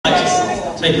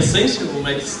take a seat and we'll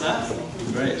make a start. That'd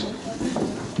be great.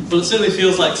 Well, it certainly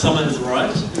feels like summer has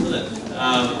arrived, isn't it?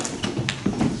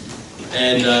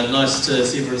 Nice to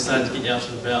see everyone starting to get out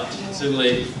and about.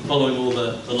 Certainly, following all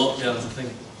the lockdowns, I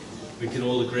think we can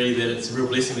all agree that it's a real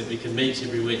blessing that we can meet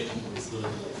every week. Sort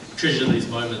of treasure these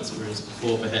moments, whereas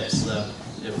before perhaps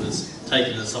it was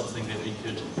taken as something that we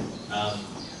could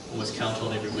almost count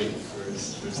on every week,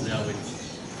 whereas now we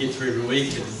get through every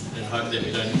week and hope that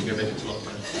we don't have to go back into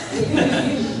lockdown.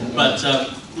 But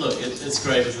look, it's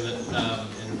great, isn't it?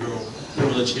 And a real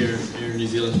privilege here in New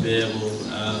Zealand to be able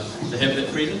to have that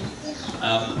freedom.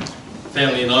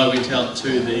 Family and I went out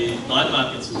to the night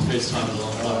markets for the first time in a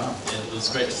long time, and it was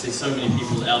great to see so many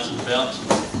people out and about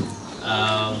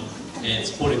and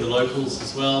supporting the locals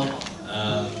as well,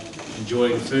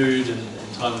 enjoying food and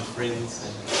time with friends.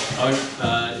 And I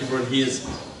hope everyone here's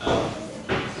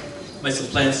made some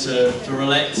plans to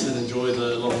relax and enjoy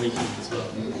the long weekend as well.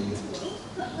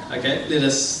 Okay,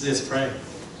 let's pray.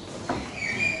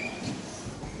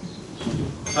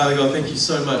 Father God, thank you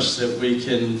so much that we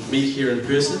can meet here in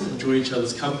person, enjoy each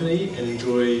other's company, and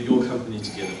enjoy your company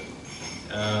together.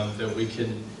 That we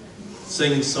can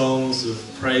sing songs of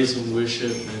praise and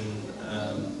worship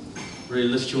and really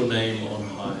lift your name on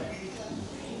high.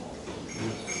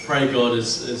 We pray, God,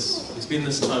 as we spend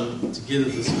this time together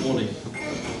this morning,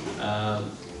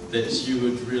 that you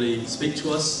would really speak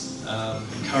to us,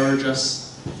 encourage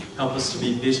us, help us to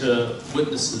be better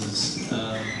witnesses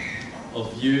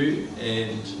of you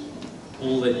and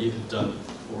all that you have done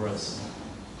for us.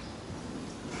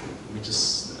 We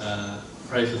just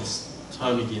pray for this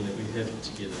time again that we have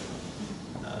together,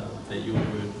 that your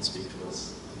word would speak to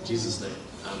us. In Jesus' name,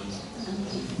 amen.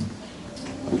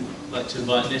 I'd like to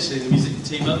invite Natalie and the music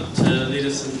team up to lead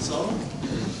us in song.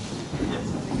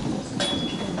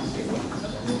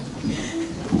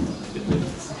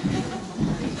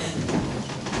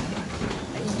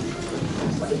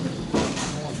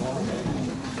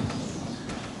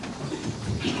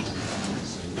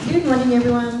 Good morning,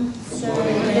 everyone. So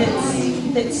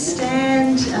let's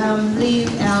stand, leave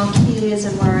our cares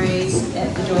and worries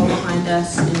at the door behind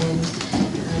us,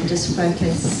 and just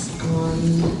focus on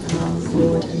our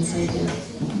Lord and Saviour.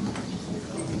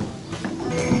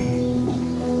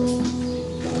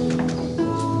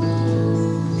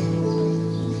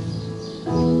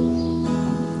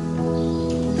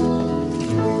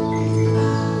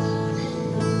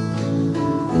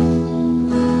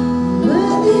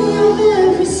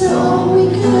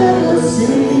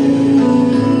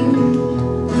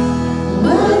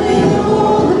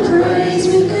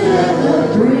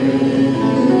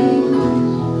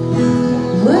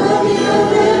 Worthy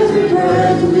of every praise.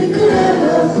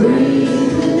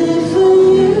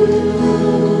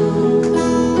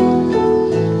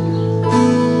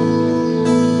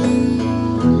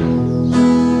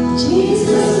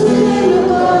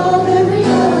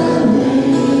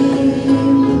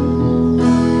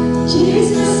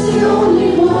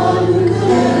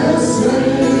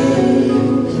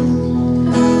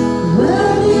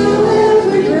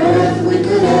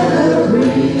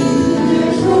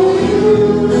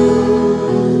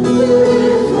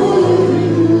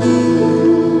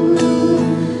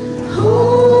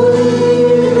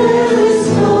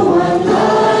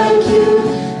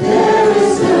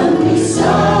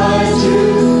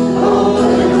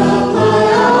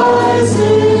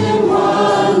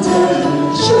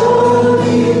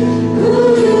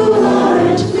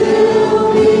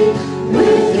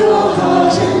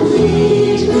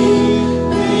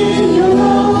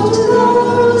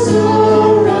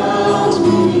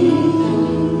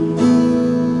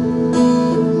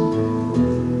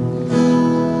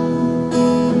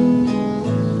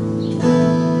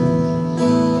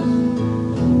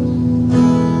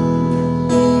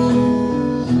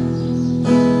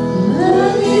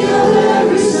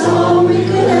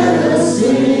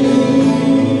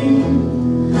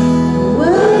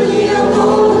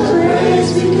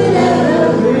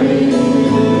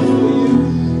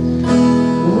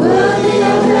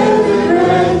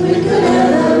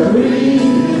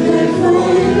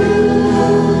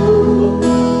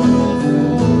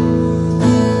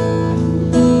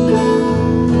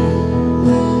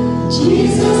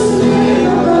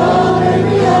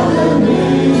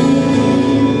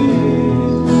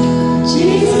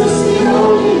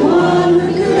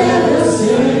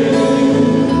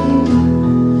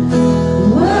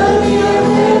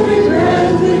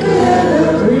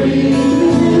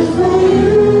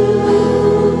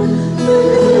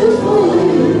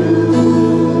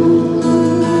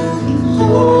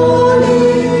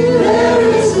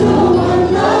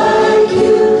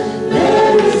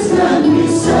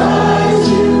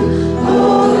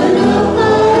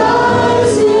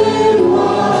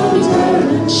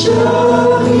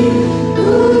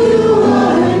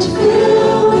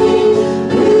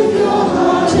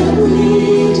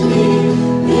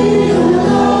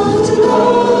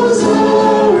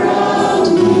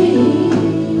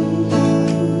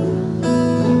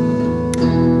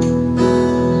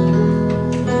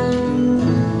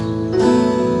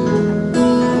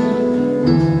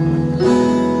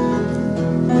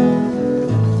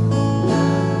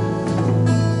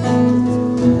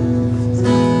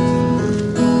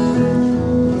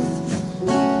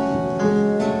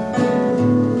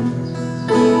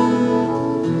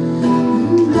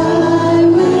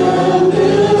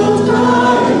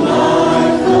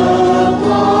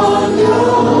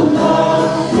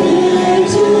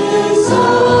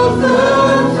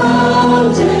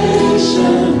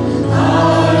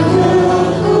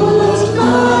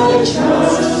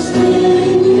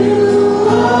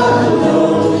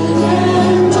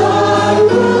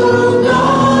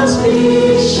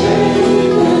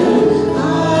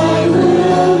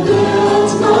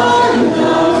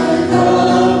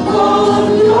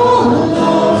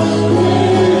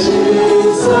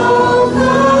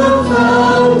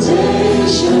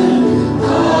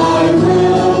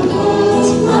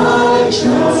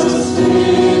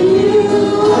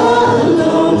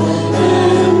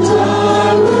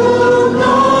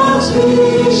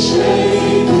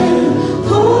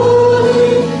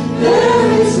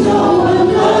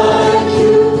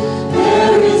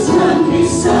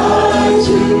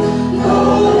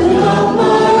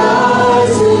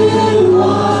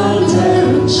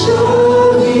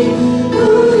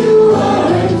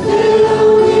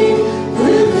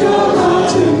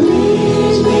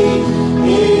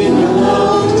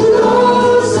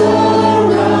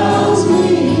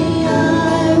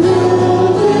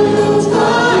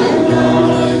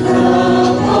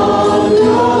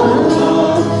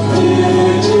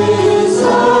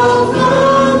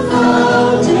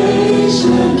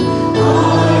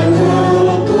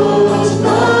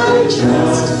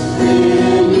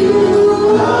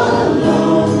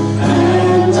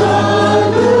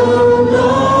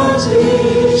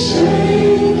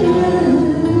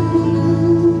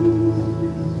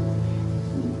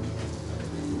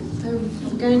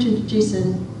 introduce a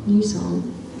new song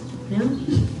now.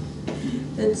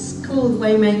 It's called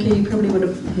Waymaker. You probably would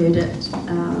have heard it.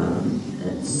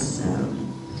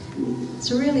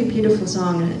 It's a really beautiful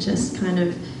song, and it just kind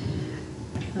of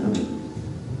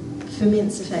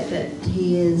ferments the fact that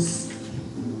He is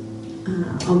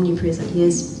omnipresent. He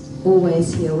is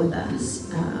always here with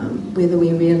us, whether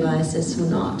we realise this or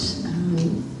not.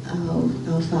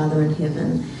 Our Father in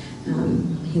heaven,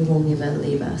 He will never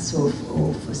leave us or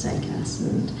forsake us,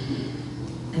 and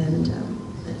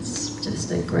it's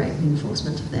just a great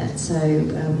reinforcement of that. So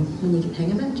when you get the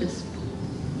hang of it, just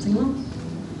sing along.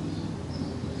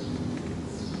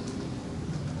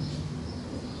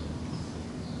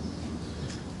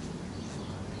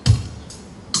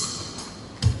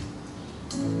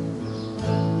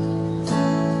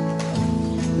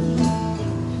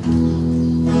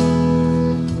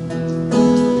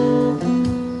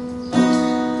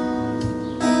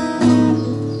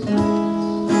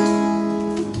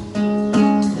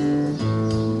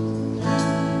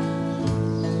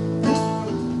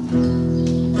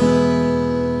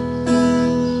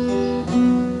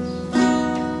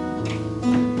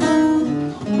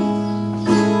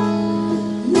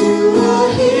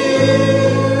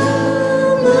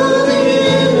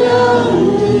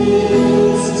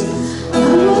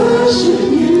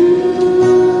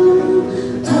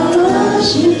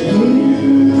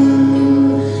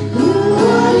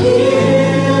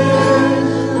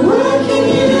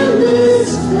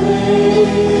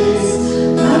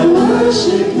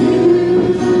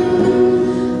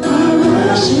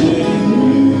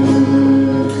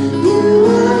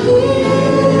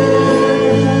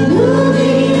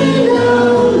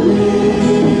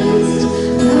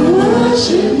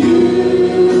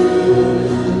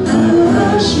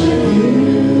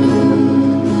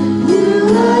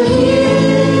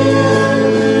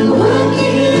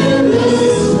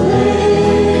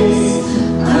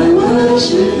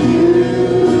 worship you.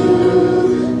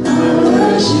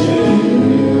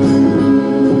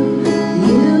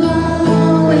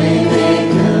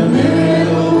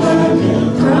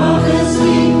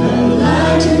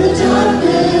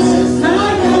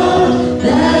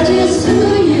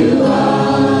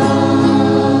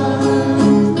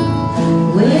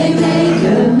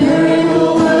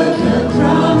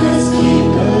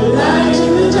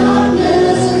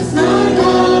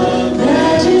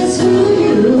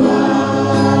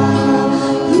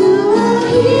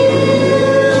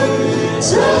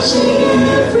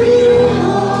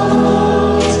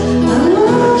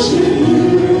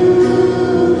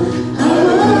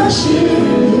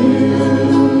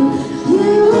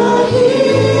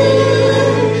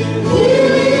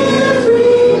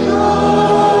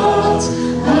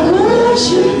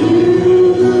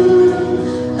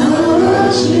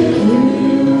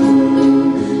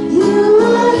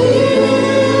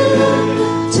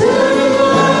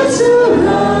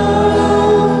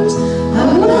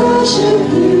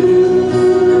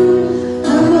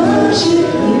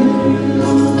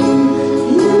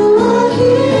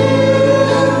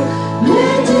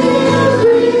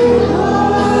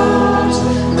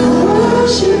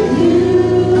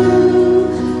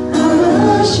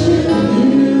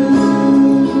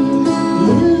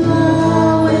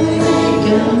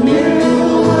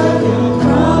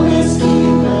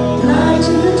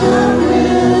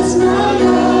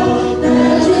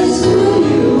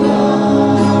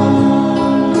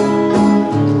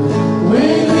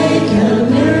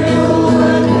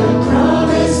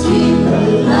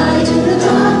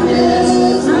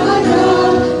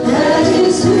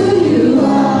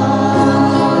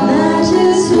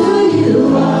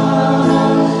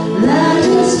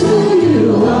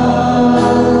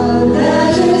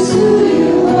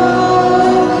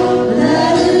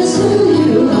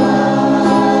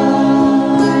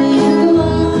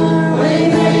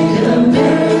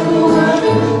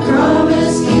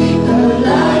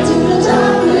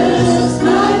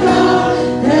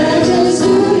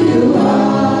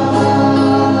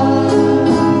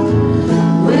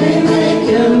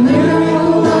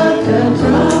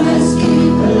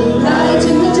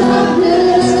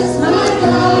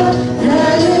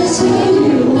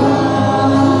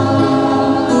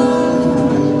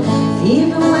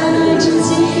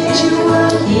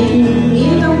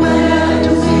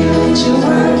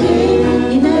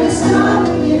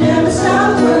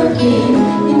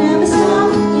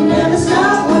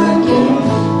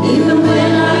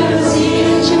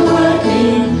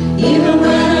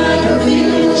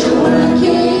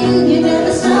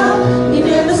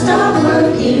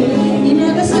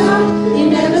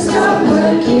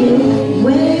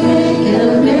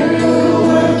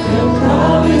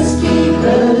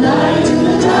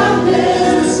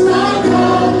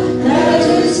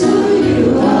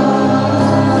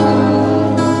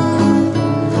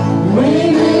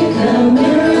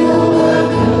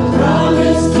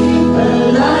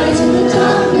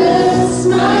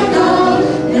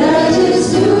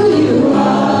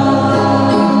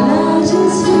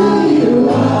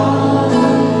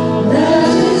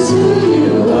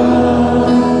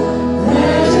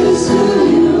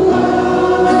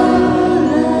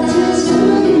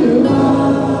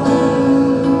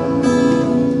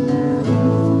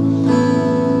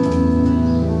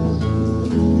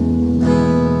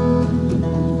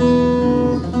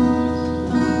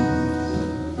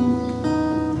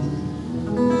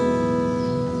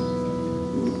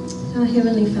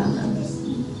 Heavenly Father,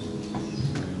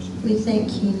 we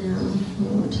thank you now,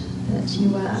 Lord, that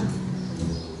you are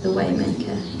the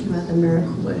waymaker, you are the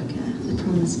miracle worker, the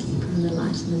promise keeper, and the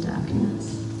light in the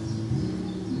darkness.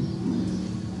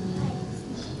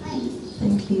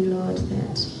 Thank you, Lord,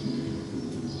 that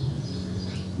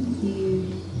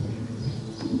you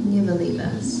never leave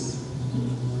us.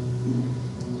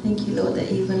 Thank you, Lord, that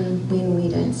even when we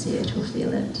don't see it or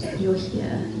feel it, you're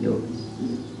here,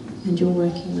 and you're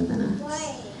working within us.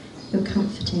 You're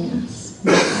comforting us,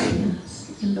 you're guiding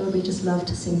us. And Lord, we just love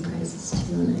to sing praises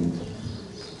to your name.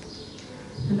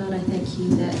 And Lord, I thank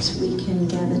you that we can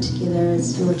gather together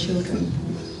as your children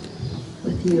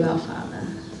with you, our Father,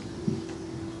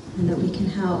 and that we can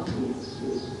help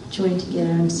join together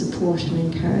and support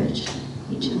and encourage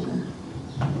each other.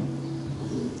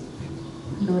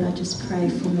 Lord, I just pray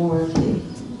for more of you,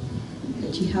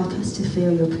 that you help us to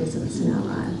feel your presence in our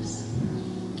lives.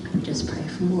 I just pray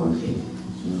for more of you,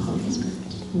 your Holy Spirit.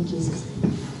 In Jesus'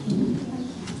 name, amen.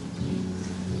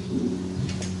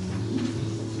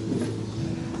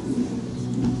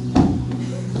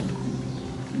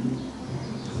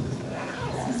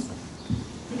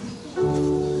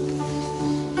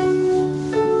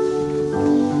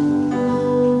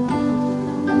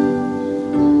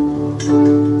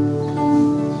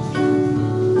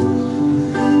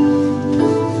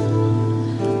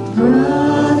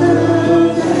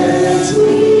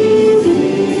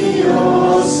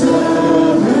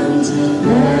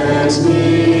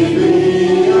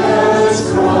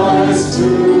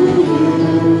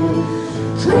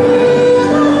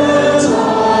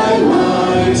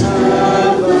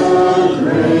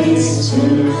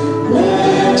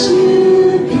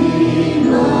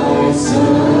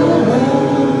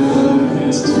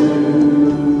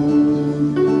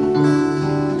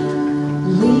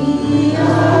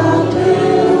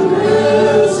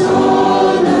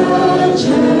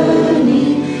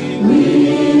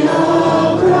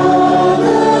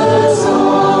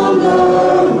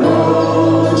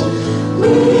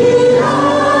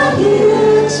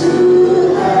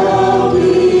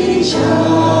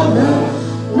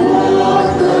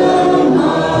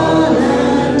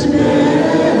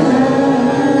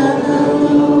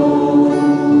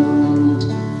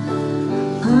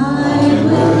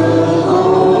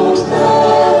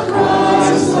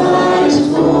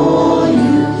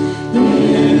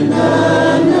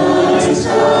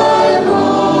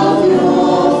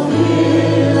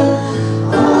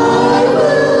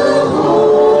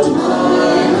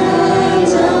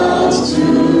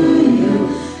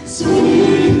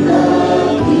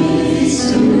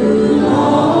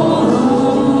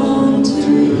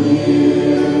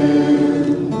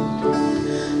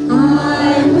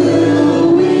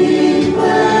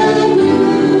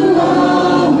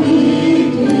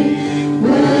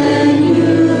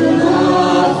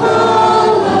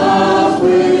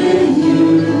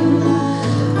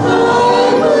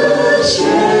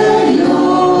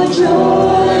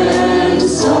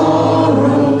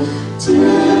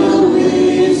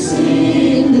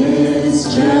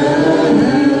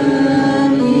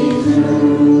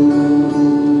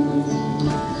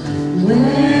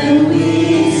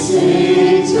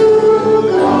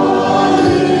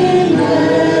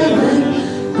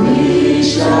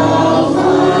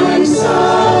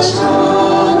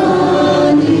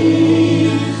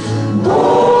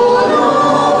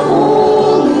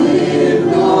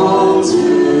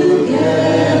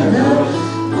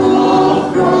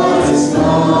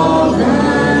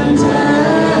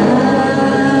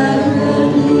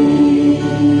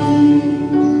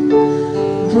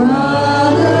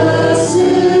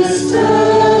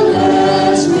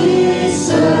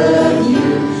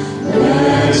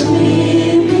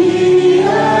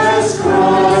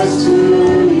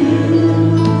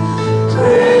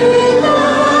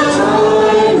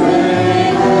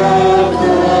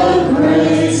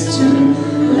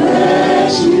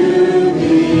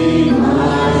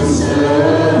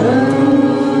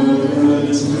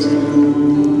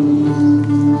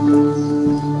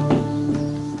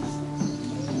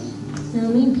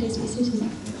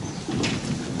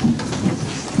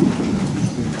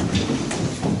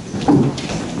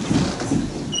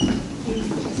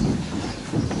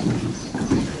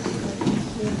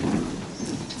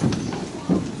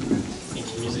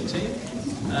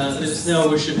 Let's now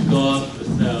worship God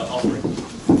with our offering.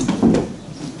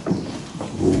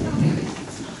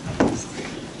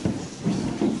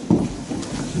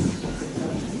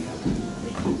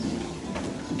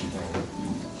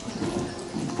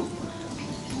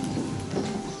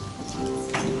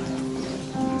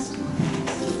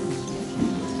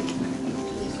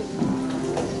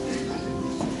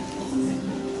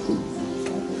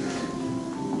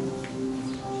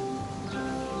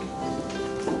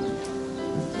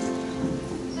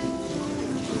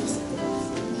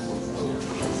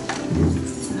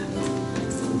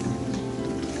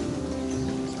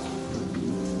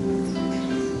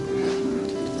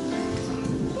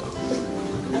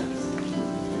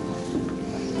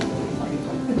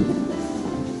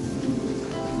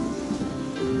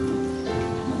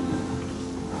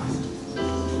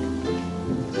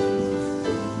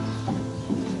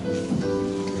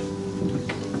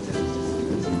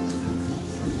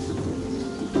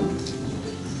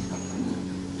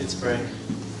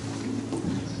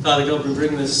 Father God, we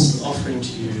bring this offering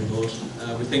to you, Lord.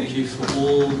 We thank you for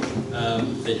all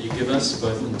that you give us,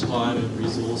 both in time and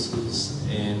resources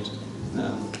and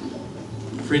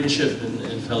friendship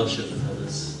and fellowship with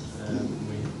others.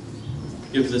 We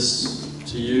give this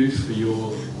to you for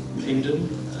your kingdom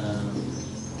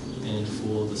and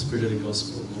for the spread of the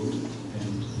gospel, Lord.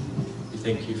 And we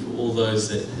thank you for all those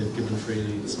that have given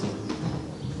freely this morning.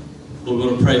 Lord, we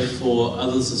want to pray for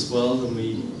others as well, and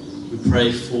we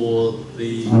pray for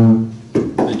the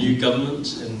new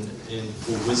government and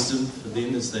for wisdom for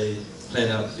them as they plan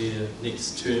out their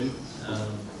next term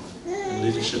in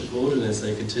leadership, Lord, and as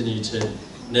they continue to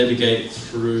navigate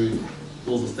through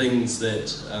all the things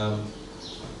that,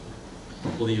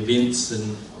 all the events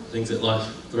and things that life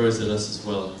throws at us as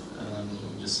well.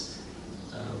 Just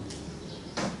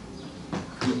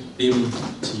commit them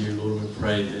to you, Lord, and we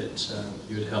pray that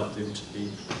you would help them to be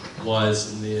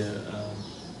wise in their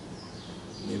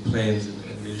plans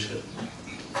and leadership.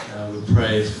 We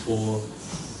pray for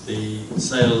the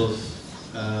sale of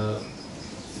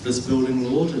this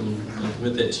building, Lord, and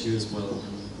commit that to you as well.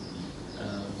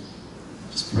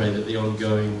 Just pray that the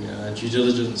ongoing due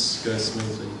diligence goes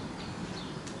smoothly.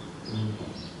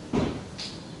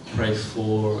 Pray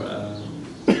for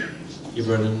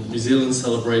everyone in New Zealand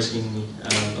celebrating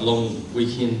a long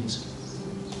weekend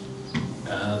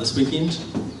this weekend,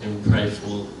 and we pray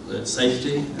for their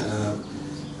safety,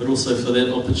 but also for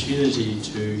that opportunity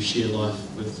to share life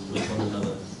with one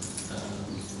another,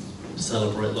 to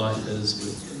celebrate life as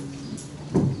with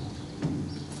them.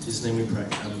 In His name we pray.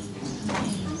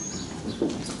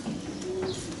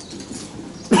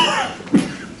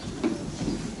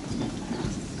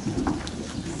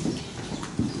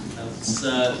 It's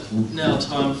now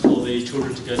time for the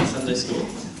children to go to Sunday school,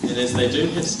 and as they do,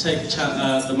 let's take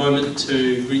the moment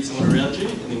to greet someone around you,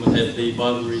 and then we'll have the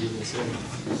Bible reading and sermon.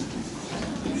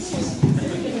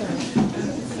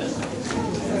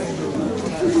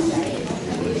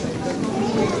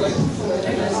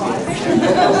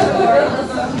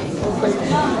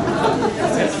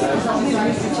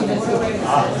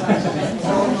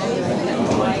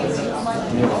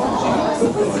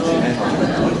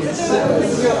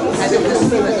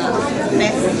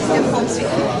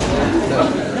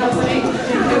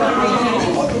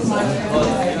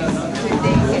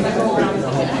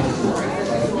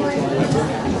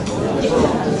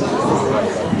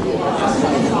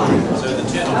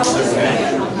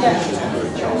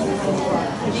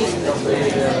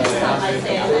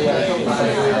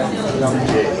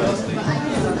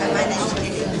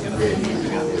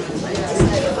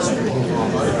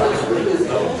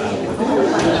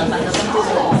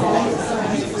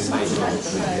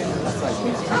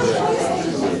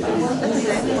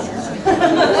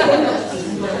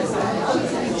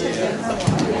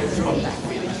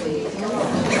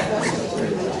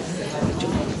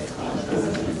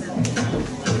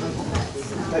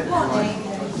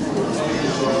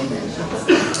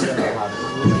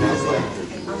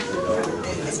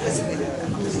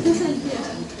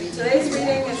 Today's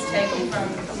reading is taken from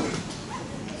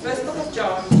First Book of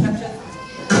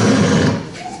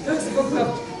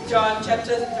John,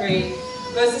 chapter 3,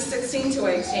 verses 16 to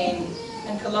 18,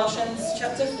 and Colossians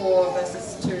chapter 4,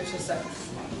 verses 2 to 6.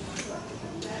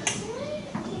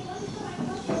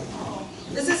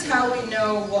 This is how we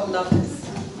know what love is.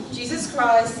 Jesus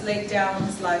Christ laid down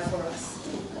his life for us,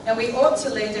 and we ought to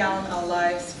lay down our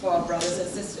lives for our brothers and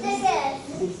sisters.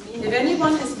 If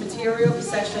anyone has material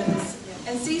possessions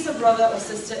and sees a brother or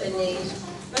sister in need,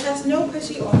 but has no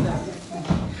pity on them,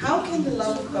 how can the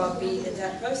love of God be in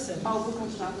that person?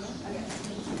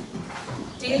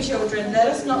 Dear children, let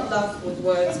us not love with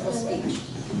words or speech,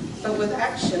 but with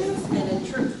actions and in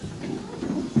truth.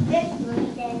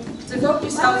 Devote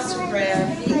yourselves to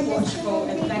prayer, be watchful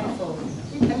and thankful.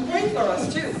 And pray for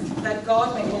us too, that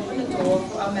God may open the door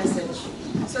for our message,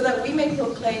 so that we may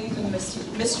proclaim the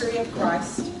mystery of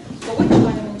Christ, for which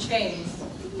I am in chains.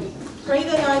 Pray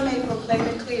that I may proclaim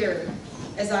it clearly,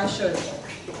 as I should.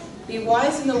 Be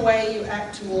wise in the way you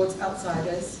act towards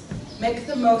outsiders. Make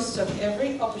the most of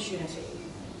every opportunity.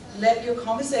 Let your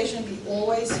conversation be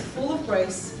always full of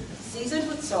grace, seasoned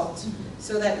with salt,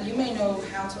 so that you may know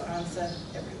how to answer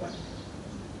everyone.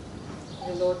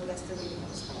 The Lord bless the reading of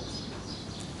his word.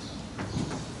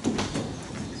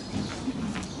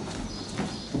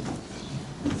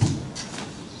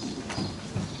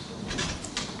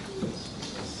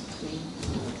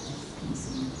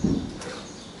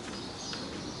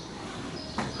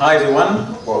 Hi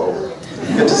everyone. Whoa.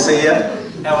 Good to see you.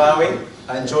 How are we?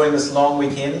 Enjoying this long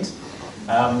weekend?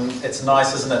 It's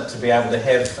nice, isn't it, to be able to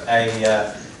have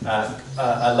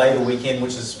a Labour weekend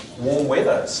which is warm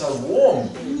weather. It's so warm.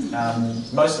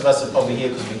 Most of us are probably here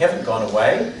because we haven't gone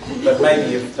away, but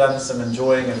maybe you've done some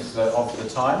enjoying of the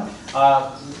time.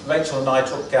 Rachel and I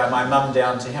took my mum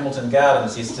down to Hamilton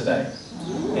Gardens yesterday,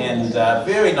 and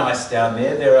very nice down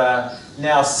there. There are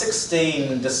now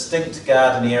 16 distinct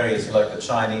garden areas, like the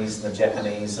Chinese and the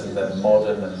Japanese and the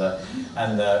modern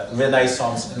and the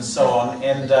Renaissance and so on.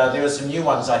 And there are some new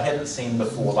ones I hadn't seen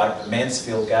before, like the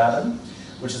Mansfield Garden,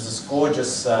 which is this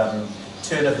gorgeous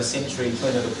turn of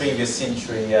the previous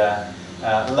century,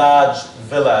 large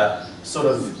villa, sort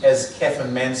of as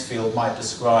Catherine Mansfield might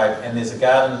describe. And there's a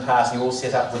garden party all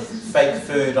set up with fake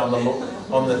food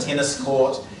on the tennis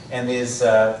court. And there's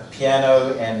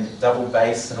piano and double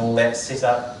bass and all that set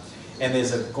up. And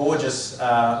there's a gorgeous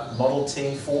Model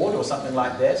T Ford or something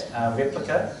like that,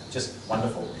 replica, just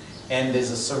wonderful. And there's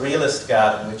a surrealist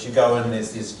garden, which you go in,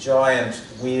 there's these giant,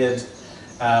 weird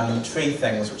tree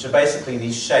things, which are basically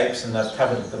these shapes, and they've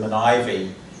covered them in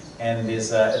ivy. And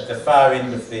there's at the far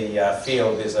end of the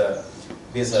field,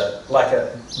 there's like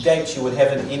a gate you would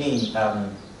have in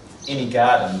any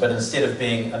garden, but instead of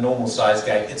being a normal size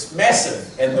gate, it's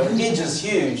massive, and the edge is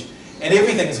huge, and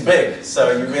everything's big,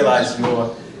 so you realise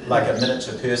you're like a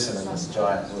miniature person in this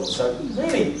giant world. So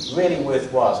really, really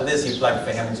worthwhile. So there's your plug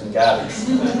for Hamilton Gardens.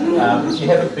 If you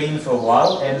haven't been for a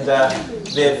while, and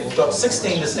they've got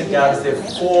 16 distinct gardens. There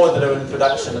are 4 that are in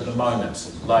production at the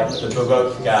moment, like the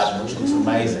Baroque garden, which looks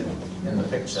amazing in the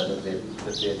picture that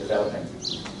they're developing.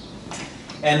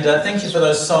 And thank you for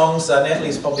those songs.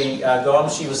 Natalie's probably gone.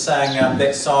 She was saying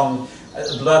that song,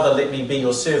 Brother, Let Me Be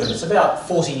Your Servant. It's about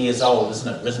 40 years old,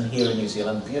 isn't it? Written here in New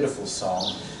Zealand. Beautiful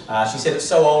song. She said it's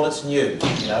so old it's new,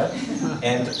 you know.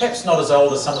 And perhaps not as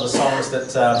old as some of the songs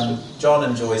that John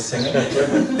enjoys singing.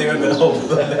 They're a bit older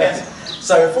than that.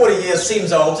 So 40 years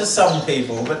seems old to some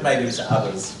people, but maybe to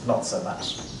others not so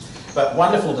much. But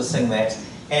wonderful to sing that.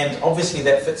 And obviously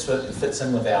that fits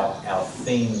in with our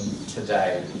theme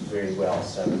today very well.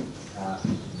 So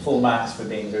full marks for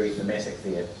being very thematic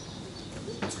there.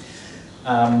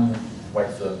 Wait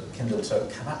for the Kindle to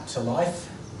come up to life.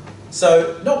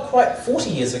 So not quite 40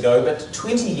 years ago, but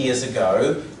 20 years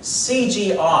ago,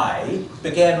 CGI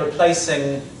began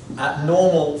replacing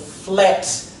normal flat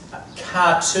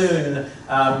cartoon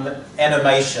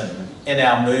animation in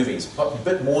our movies, a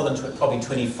bit more than probably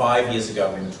 25 years ago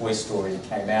when Toy Story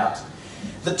came out.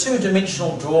 The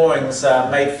two-dimensional drawings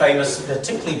made famous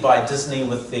particularly by Disney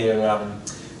with their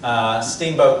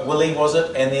Steamboat Willie, was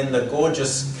it? And then the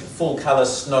gorgeous full-colour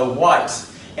Snow White,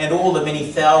 and all the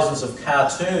many thousands of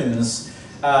cartoons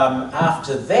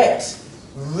after that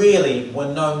really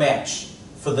were no match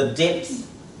for the depth,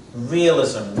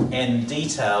 realism and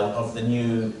detail of the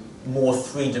new, more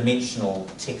three-dimensional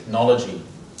technology.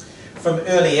 From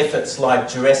early efforts like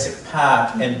Jurassic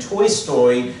Park and Toy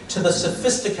Story to the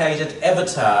sophisticated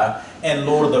Avatar and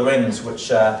Lord of the Rings, which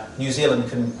New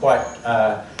Zealand can quite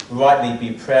rightly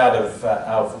be proud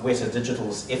of Weta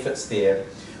Digital's efforts there,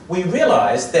 we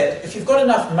realised that if you've got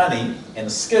enough money and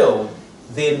skill,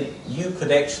 then you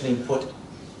could actually put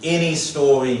any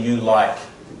story you like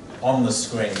on the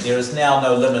screen. There is now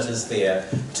no limit, is there,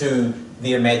 to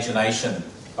the imagination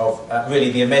of, really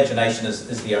the imagination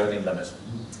is the only limit.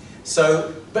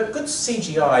 So, but good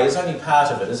CGI is only part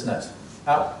of it, isn't it?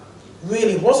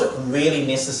 Really, was it really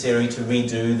necessary to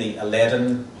redo the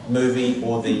Aladdin movie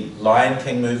or the Lion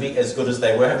King movie, as good as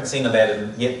they were? I haven't seen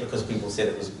Aladdin yet because people said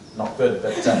it was not good,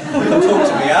 but you can talk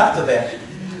to me after that.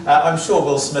 I'm sure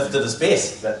Will Smith did his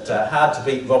best, but hard to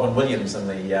beat Robin Williams in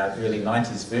the early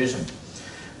 90s version.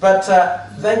 But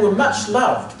they were much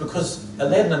loved because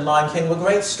Aladdin and Lion King were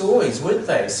great stories, weren't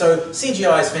they? So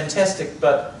CGI is fantastic,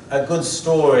 but a good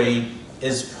story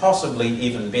is possibly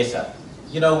even better.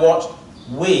 You know what?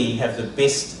 We have the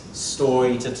best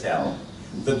story to tell.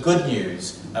 The good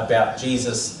news about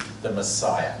Jesus the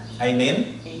Messiah.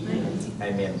 Amen? Amen.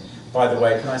 Amen. By the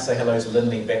way, can I say hello to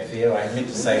Lindley back there? I meant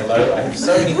to say hello. I have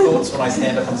so many thoughts when I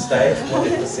stand up on stage. I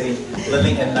wanted to see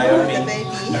Lindley and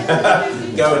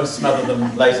Naomi go and smother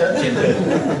them later.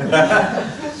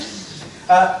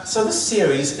 So this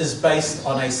series is based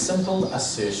on a simple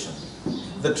assertion.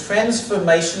 The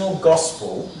transformational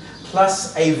gospel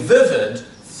plus a vivid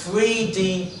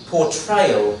 3D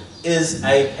portrayal is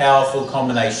a powerful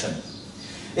combination.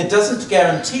 It doesn't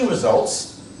guarantee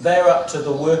results. They're up to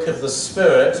the work of the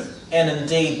Spirit and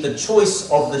indeed the choice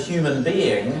of the human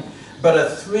being, but a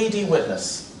 3D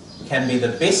witness can be the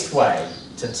best way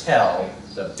to tell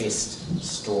the best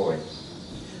story.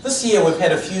 This year we've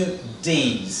had a few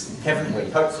Ds, haven't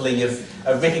we? Hopefully you've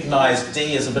recognised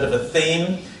D as a bit of a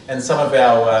theme in some of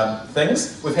our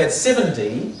things. We've had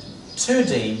 7D,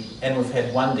 2D, and we've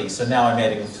had 1D, so now I'm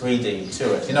adding 3D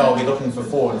to it. You know, I'll be looking for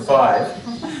 4 and 5.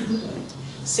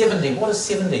 7D, what is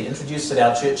 7D? Introduced at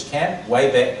our church camp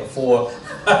way back before,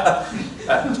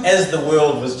 as the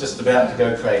world was just about to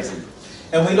go crazy.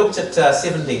 And we looked at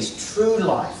 7Ds: true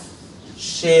life,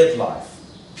 shared life,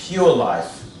 pure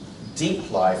life,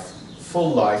 deep life, full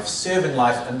life, serving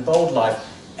life, and bold life.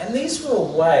 And these were a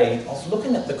way of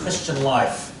looking at the Christian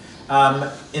life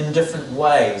in different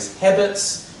ways,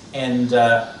 habits and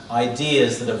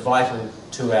ideas that are vital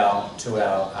to our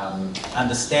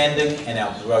understanding and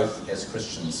our growth as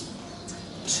Christians.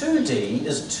 2D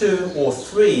is 2 or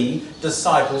 3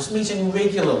 disciples meeting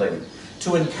regularly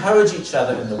to encourage each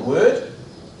other in the Word,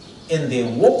 in their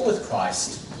walk with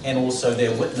Christ, and also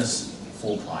their witness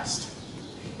for Christ.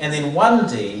 And then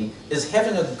 1D is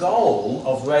having a goal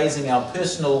of raising our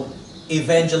personal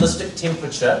evangelistic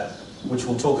temperature, which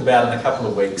we'll talk about in a couple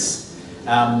of weeks,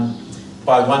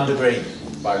 by 1 degree.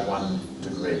 By 1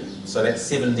 degree. So that's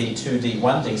 7D, 2D,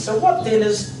 1D. So what then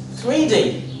is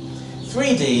 3D?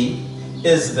 3D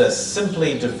is this: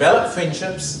 simply develop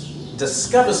friendships,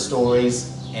 discover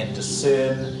stories, and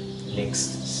discern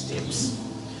next steps.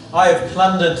 I have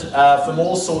plundered from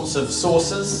all sorts of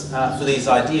sources for these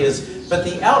ideas, but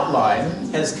the outline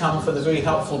has come from the very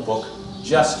helpful book,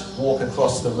 Just Walk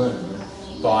Across the Room,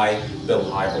 by Bill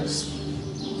Hybels,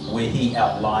 where he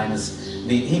outlines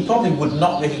he probably would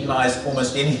not recognise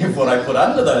almost any of what I put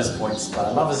under those points, but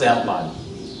I love his outline.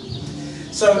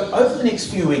 So over the next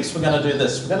few weeks we're going to do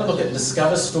this. We're going to look at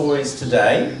discover stories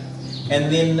today,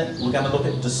 and then we're going to look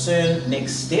at discern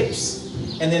next steps,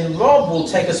 and then Rob will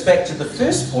take us back to the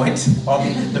first point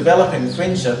on developing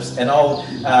friendships, and I'll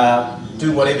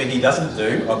do whatever he doesn't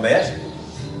do on that.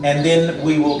 And then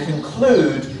we will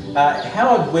conclude.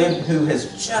 Howard Webb, who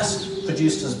has just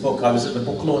produced his book, I was at the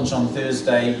book launch on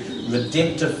Thursday,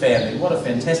 Redemptive Family. What a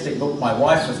fantastic book. My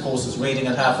wife, of course, is reading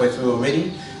it halfway through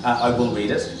already. I will read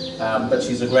it, but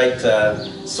she's a great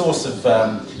source of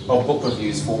book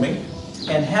reviews for me.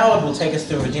 And Howard will take us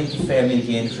through Redemptive Family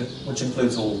again, which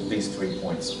includes all these 3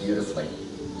 points beautifully.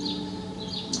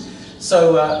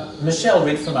 So Michelle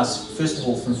read from us, first of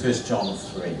all, from 1 John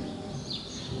 3.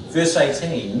 Verse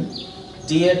 18,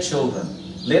 Dear children,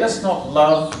 let us not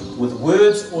love with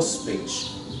words or speech,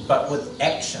 but with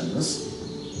actions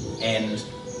and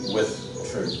with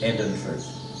truth, and in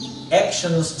truth.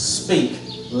 Actions speak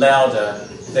louder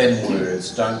than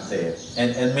words, don't they?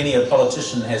 And many a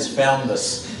politician has found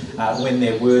this when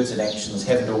their words and actions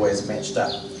haven't always matched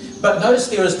up. But notice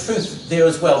there is truth there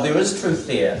as well. There is truth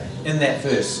there in that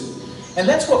verse. And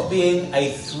that's what being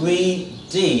a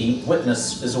 3D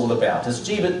witness is all about. As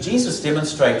Jesus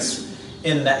demonstrates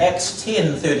in Acts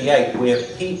 10:38, where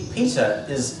Peter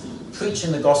is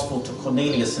preaching the gospel to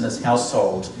Cornelius and his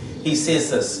household, he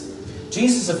says this: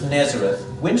 Jesus of Nazareth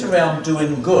went around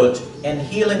doing good and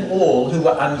healing all who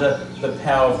were under the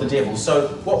power of the devil. So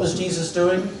what was Jesus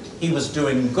doing? He was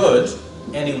doing good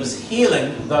and he was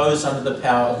healing those under the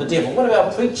power of the devil. What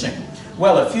about preaching?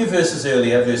 Well, a few verses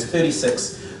earlier, verse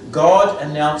 36, God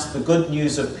announced the good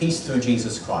news of peace through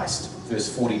Jesus Christ.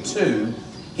 Verse 42,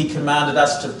 He commanded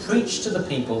us to preach to the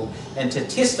people and to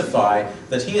testify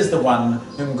that He is the one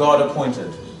whom God appointed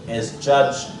as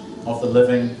judge of the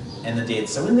living and the dead.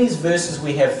 So in these verses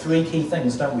we have 3 key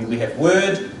things, don't we? We have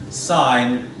word,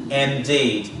 sign, and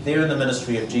deed. They're in the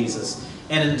ministry of Jesus.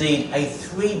 And indeed, a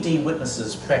 3D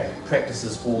witnesses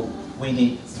practices all.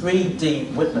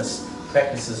 3D witness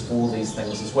practices all these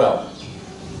things as well.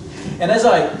 And as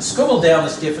I scribbled down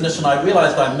this definition, I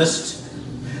realised I missed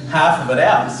half of it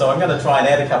out, so I'm going to try and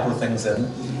add a couple of things in.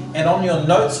 And on your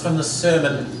notes from the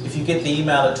sermon, if you get the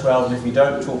email at 12, and if you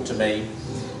don't, talk to me,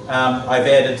 I've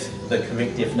added the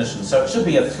correct definition. So it should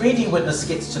be a 3D witness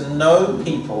gets to know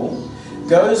people,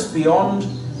 goes beyond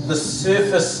the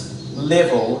surface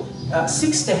level,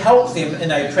 seeks to help them in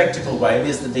a practical way,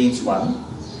 there's the deeds one,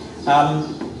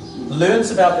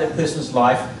 learns about that person's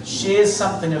life, shares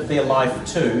something of their life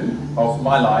too, of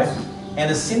my life,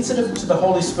 and is sensitive to the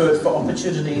Holy Spirit for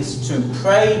opportunities to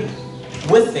pray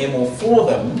with them or for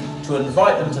them, to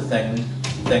invite them to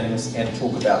things and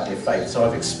talk about their faith. So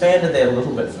I've expanded that a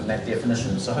little bit from that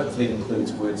definition, so hopefully it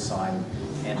includes word, sign,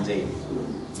 and deed.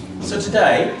 So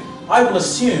today, I will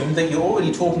assume that you're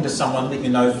already talking to someone that you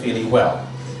know fairly well.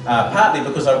 Partly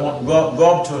because I want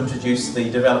Rob to introduce the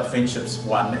Develop Friendships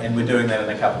one, and we're doing that in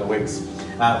a couple of weeks,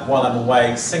 while I'm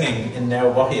away singing in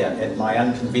Narrabahia at my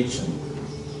unconvention.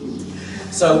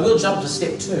 So we'll jump to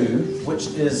step 2, which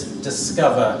is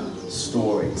discover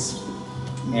stories.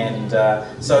 And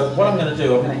so what I'm going to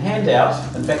do, I'm going to hand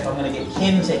out, in fact I'm going to get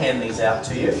Ken to hand these out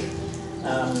to you,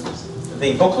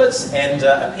 the booklets and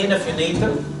a pen if you need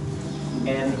them.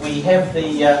 And we have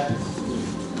the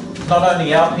not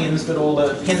only our pens, but all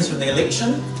the pens from the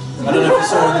election. I don't know if you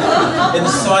saw in the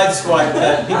side swipe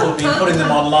that people have been putting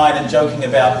them online and joking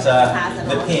about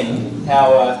the pen,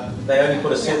 how they only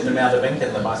put a certain amount of ink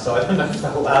in them. So I don't know if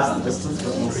they'll last the distance,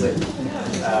 but we'll see.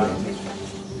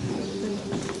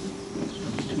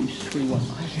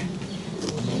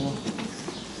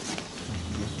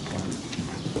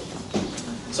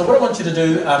 So what I want you to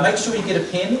do, make sure you get a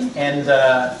pen and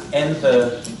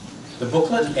the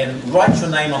booklet and write your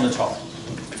name on the top.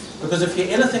 Because if you're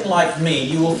anything like me,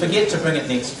 you will forget to bring it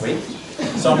next week.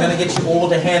 So I'm going to get you all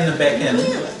to hand them back in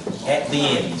at the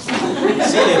end.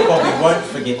 Celia probably won't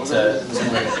forget to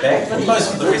bring it back, but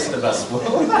most of the rest of us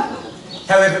will.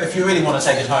 However, if you really want to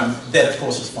take it home, that of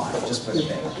course is fine. Just bring it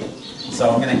back. So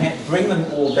I'm going to bring them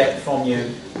all back from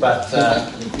you, but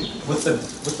with the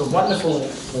wonderful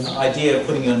idea of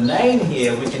putting your name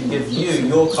here, we can give you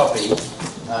your copy,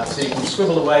 so you can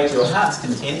scribble away to your heart's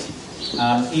content.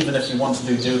 Even if you want to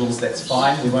do doodles, that's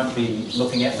fine. We won't be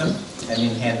looking at them, and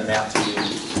then hand them out to you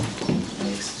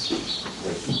next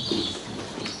week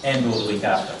and or the week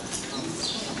after.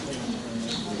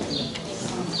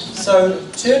 So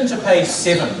turn to page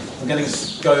 7. We're going to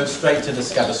go straight to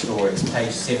Discover Stories,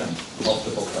 page 7 of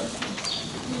the booklet.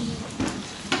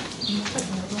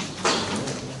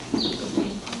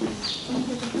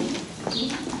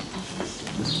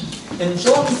 In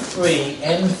John 3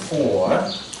 and 4,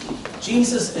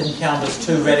 Jesus encounters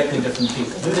two radically different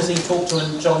people. Who does he talk to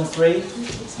in John 3?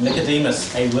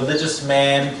 Nicodemus, a religious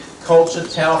man,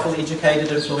 cultured, powerful,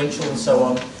 educated, influential, and so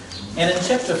on. And in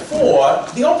chapter 4,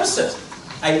 the opposite.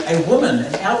 A woman,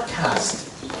 an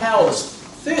outcast, cowers,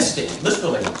 thirsty,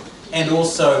 literally, and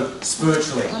also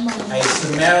spiritually. A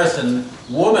Samaritan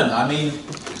woman. I mean,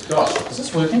 gosh, is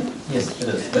this working? Yes, it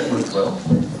is. That worked well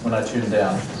when I tuned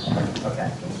down.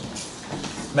 Okay.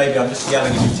 Maybe I'm just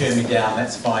yelling if you turn me down,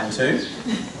 that's fine too.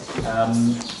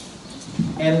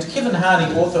 And Kevin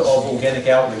Harney, author of Organic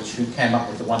Outreach, who came up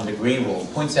with the 1 degree rule,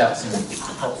 points out some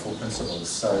helpful principles.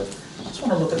 So I just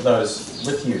want to look at those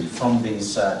with you from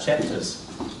these chapters.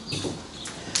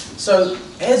 So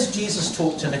as Jesus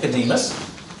talked to Nicodemus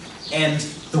and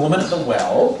the woman at the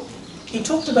well, he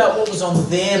talked about what was on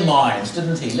their minds,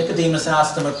 didn't he? Nicodemus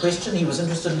asked him a question. He was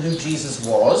interested in who Jesus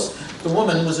was. The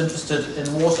woman was interested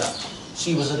in water.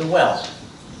 She was at a well.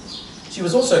 She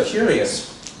was also curious.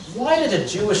 Why did a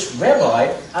Jewish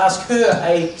rabbi ask her,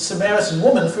 a Samaritan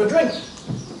woman, for a drink?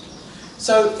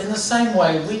 So in the same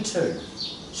way, we too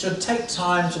should take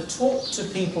time to talk to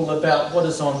people about what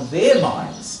is on their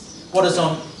minds, what is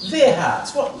on their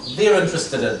hearts, what they're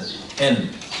interested in.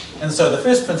 And so the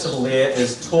first principle there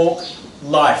is talk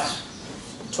life.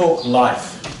 Talk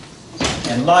life.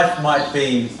 And life might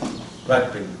be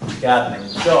rugby, gardening,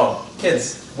 job,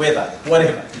 kids, weather,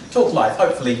 whatever. Talk life.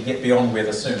 Hopefully you get beyond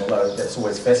weather soon, although that's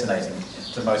always fascinating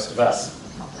to most of us.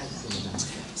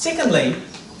 Secondly,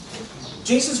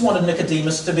 Jesus wanted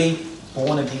Nicodemus to be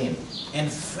born again and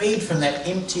freed from that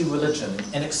empty religion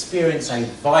and experience a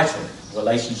vital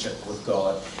relationship with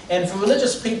God. And for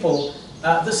religious people,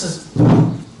 this is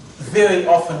very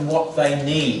often what they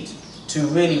need to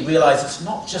really realise it's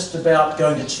not just about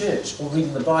going to church or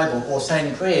reading the Bible or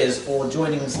saying prayers or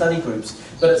joining study groups,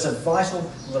 but it's a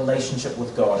vital relationship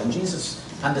with God. And Jesus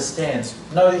understands.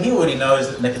 No, he already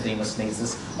knows that Nicodemus needs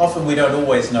this. Often we don't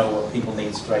always know what people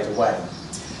need straight away.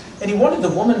 And he wanted the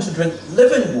woman to drink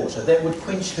living water that would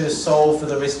quench her soul for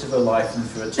the rest of her life and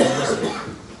for eternity.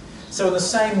 So in the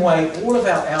same way, all of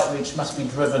our outreach must be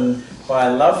driven by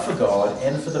a love for God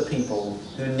and for the people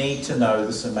who need to know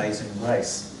this amazing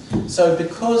grace. So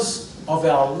because of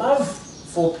our love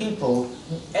for people,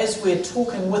 as we're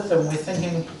talking with them, we're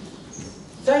thinking,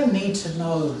 they need to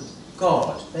know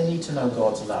God. They need to know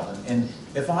God's love. And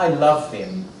if I love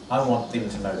them, I want them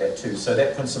to know that too. So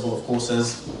that principle, of course,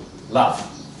 is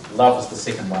love. Love is the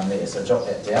second one there, so jot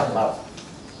that down, love.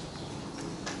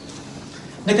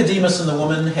 Nicodemus and the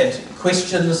woman had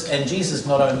questions, and Jesus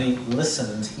not only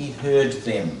listened, he heard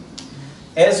them.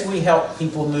 As we help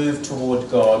people move toward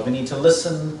God, we need to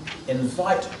listen,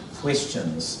 invite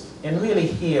questions, and really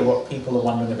hear what people are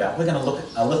wondering about. We're going to look at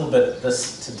a little bit at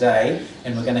this today,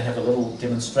 and we're going to have a little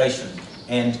demonstration.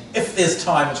 And if there's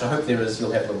time, which I hope there is,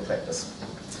 you'll have a little practice.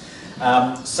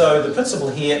 So the principle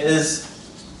here is,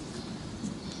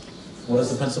 what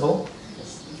is the principle?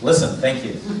 Listen, thank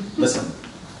you. Listen.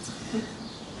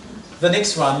 The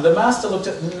next one, the master looked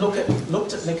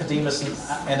at Nicodemus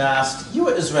and asked, "You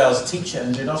are Israel's teacher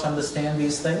and do not understand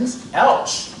these things?"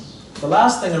 Ouch! The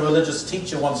last thing a religious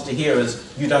teacher wants to hear is,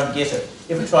 "You don't get it."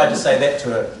 Ever tried to say that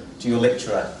to your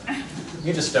lecturer?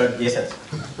 You just don't get it.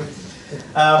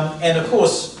 And of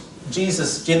course,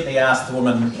 Jesus gently asked the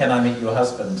woman, "Can I meet your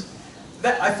husband?"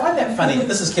 I find that funny.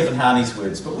 This is Kevin Harney's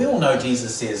words, but we all know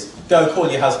Jesus says, "Go call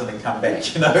your husband and come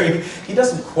back." You know, he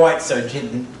doesn't quite so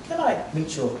gently, "Can I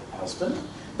meet your husband?"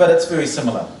 But it's very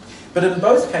similar. But in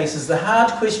both cases, the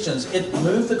hard questions, it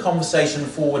moved the conversation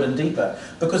forward and deeper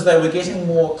because they were getting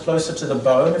more closer to the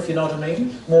bone, if you know what I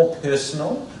mean, more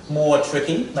personal, more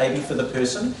tricky maybe for the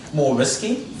person, more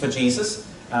risky for Jesus,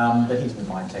 but he didn't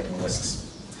mind taking risks.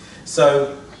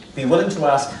 So be willing to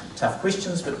ask tough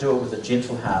questions, but do it with a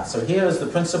gentle heart. So here is the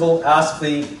principle: ask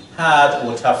the hard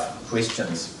or tough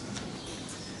questions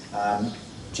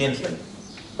gently,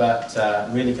 but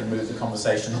really can move the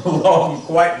conversation along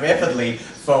quite rapidly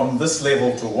from this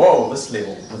level to, whoa, this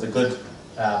level, with a good,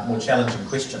 more challenging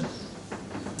question.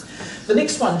 The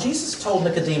next one, Jesus told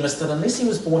Nicodemus that unless he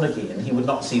was born again, he would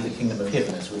not see the kingdom of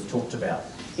heaven, as we've talked about.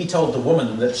 He told the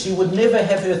woman that she would never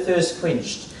have her thirst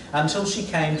quenched until she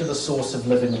came to the source of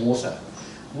living water.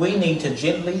 We need to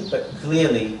gently but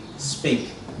clearly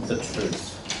speak the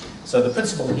truth. So the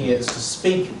principle here is to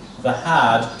speak the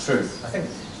hard truth. I think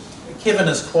Kevin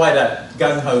is quite a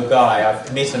gung-ho guy.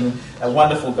 I've met him, a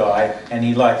wonderful guy, and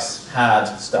he likes hard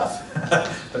stuff.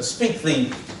 But speak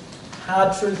the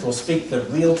hard truth, or speak the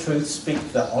real truth,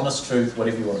 speak the honest truth,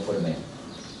 whatever you want to put in there.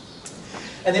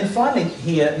 And then finally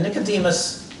here,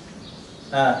 Nicodemus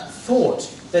thought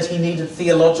that he needed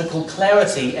theological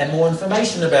clarity and more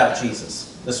information about Jesus.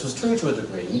 This was true to a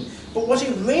degree, but what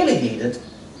he really needed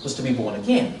was to be born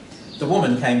again. The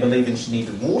woman came believing she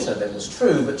needed water, that was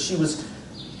true, but she was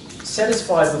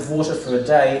satisfied with water for a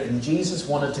day, and Jesus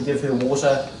wanted to give her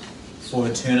water for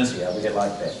eternity. I really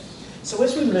like that. So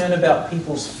as we learn about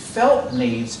people's felt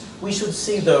needs, we should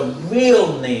see the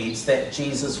real needs that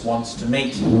Jesus wants to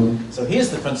meet. So here's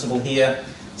the principle here: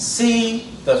 see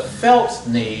the felt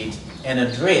need and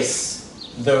address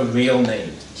the real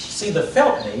need. See the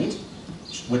felt need,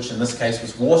 which in this case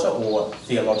was water or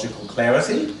theological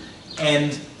clarity,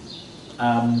 and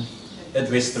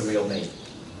address the real need.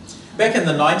 Back in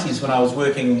the 90s, when I was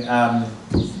working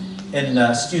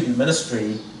in student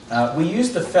ministry, we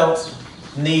used the felt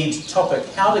need topic,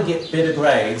 how to get better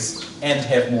grades and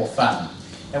have more fun.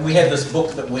 And we had this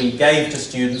book that we gave to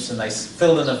students, and they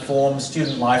filled in a form,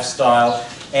 student lifestyle,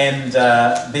 and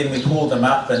then we called them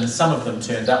up, and some of them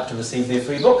turned up to receive their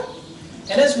free book.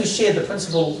 And as we shared the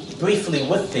principle briefly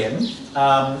with them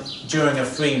during a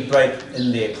free break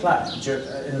in their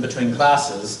in between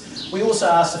classes, we also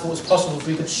asked if it was possible if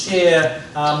we could share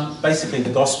basically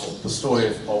the gospel, the story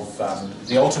of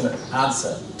the ultimate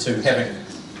answer to having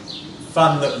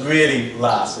fun that really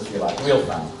lasts, if you like, real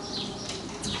fun.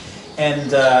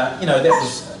 And you know, that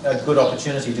was a good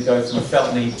opportunity to go from a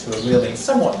felt need to a real need,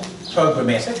 somewhat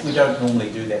programmatic. We don't normally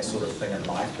do that sort of thing in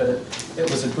life, but it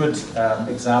was a good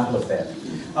example of that.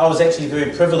 I was actually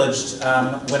very privileged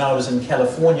when I was in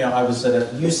California. I was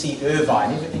at UC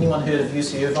Irvine. Anyone heard of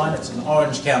UC Irvine? It's in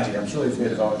Orange County. I'm sure you've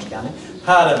heard of Orange County.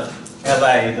 Part of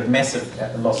LA, the massive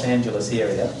Los Angeles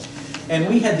area. And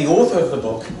we had the author of the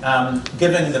book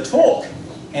giving the talk,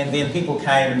 and then people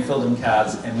came and filled in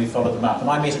cards and we followed them up. And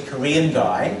I met a Korean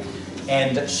guy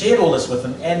and shared all this with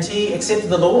him, and he accepted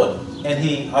the Lord.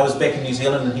 And I was back in New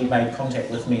Zealand, and he made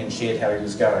contact with me and shared how he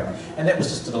was going. And that was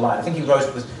just a delight. I think he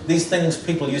wrote these things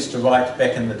people used to write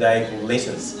back in the day called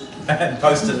letters and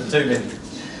posted it to me,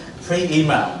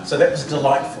 pre-email. So that was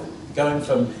delightful, going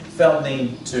from felt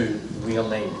need to real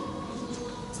need.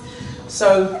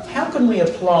 So how can we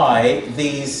apply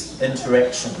these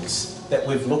interactions that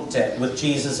we've looked at with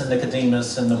Jesus and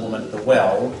Nicodemus and the woman at the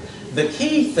well? The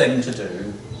key thing to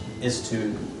do is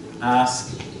to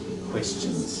ask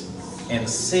questions and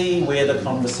see where the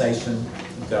conversation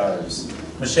goes.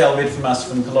 Michelle read from us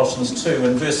from Colossians 2,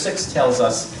 and verse 6 tells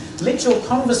us, "Let your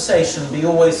conversation be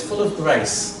always full of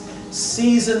grace,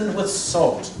 seasoned with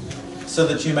salt, so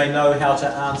that you may know how to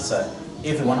answer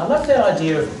everyone." I love that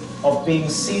idea of being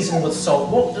seasoned with salt.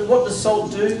 What does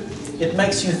salt do? It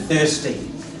makes you thirsty.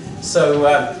 So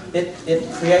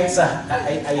it creates a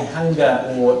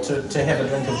hunger, or to have a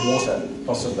drink of water,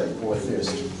 possibly, or a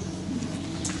thirst.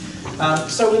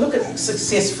 So we look at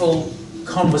successful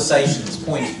conversations,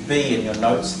 point B in your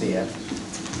notes there.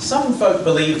 Some folk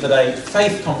believe that a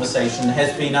faith conversation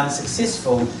has been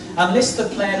unsuccessful unless the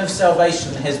plan of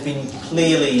salvation has been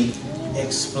clearly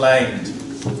explained.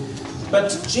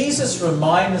 But Jesus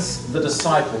reminds the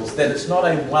disciples that it's not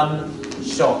a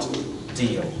one-shot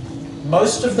deal.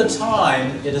 Most of the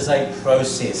time, it is a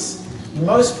process.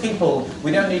 Most people,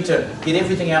 we don't need to get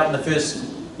everything out in the first,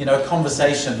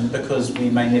 conversation, because we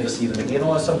may never see them again,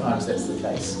 although sometimes that's the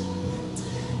case.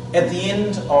 At the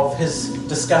end of his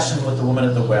discussion with the woman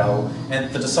at the well,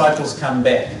 and the disciples come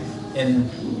back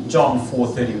in John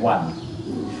 4:31.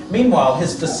 Meanwhile,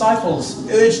 his disciples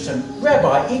urged him,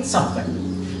 "Rabbi, eat something."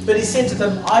 But he said to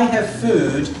them, "I have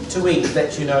food to eat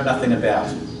that you know nothing about."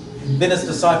 Then his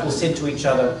disciples said to each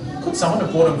other, "Could someone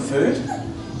have brought him food?"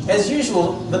 As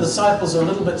usual, the disciples are a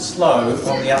little bit slow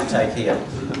on the uptake here.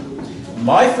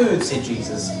 "My food," said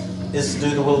Jesus, "is to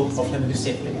do the will of him who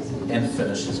sent me and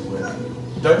finish his work.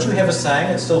 Don't you have a saying,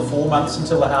 it's still 4 months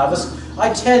until the harvest? I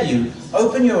tell you,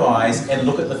 open your eyes and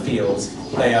look at the fields.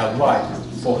 They are ripe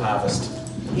for harvest.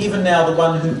 Even now the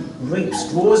one who reaps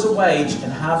draws a wage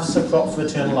and harvests a crop for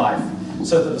eternal life,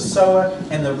 so that the sower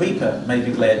and the reaper may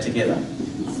be glad together.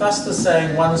 Thus the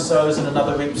saying, one sows and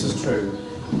another reaps, is true.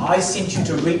 I sent you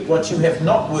to reap what you have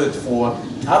not worked for.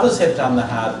 Others have done the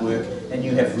hard work, and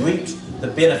you have reaped the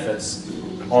benefits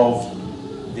of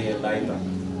their labour."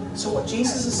 So what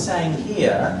Jesus is saying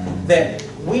here, that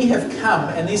we have come,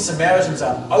 and these Samaritans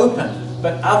are open,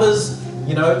 but others,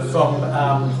 from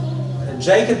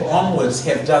Jacob onwards,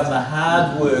 have done the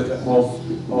hard work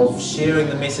of sharing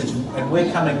the message, and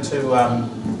we're coming to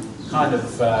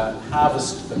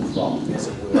harvest the crop, as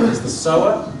it were. There's the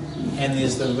sower and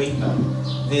there's the reaper.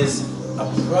 There's a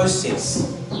process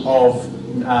of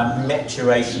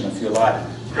maturation, if you like.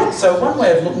 So one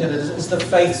way of looking at it is the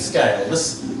faith scale.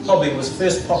 This probably was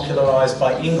first popularised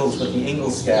by Ingalls with the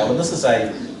Ingalls scale, and this is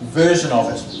a version of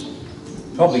it,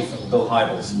 probably from Bill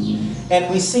Hybels. And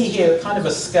we see here kind of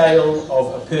a scale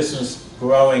of a person's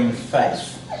growing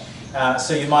faith.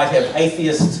 So you might have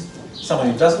atheist,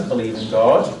 someone who doesn't believe in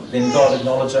God, then God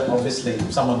acknowledger, obviously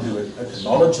someone who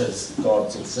acknowledges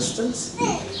God's existence,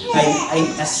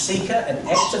 a seeker, an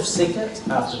active seeker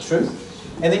after truth,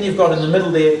 and then you've got in the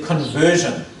middle there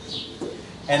conversion.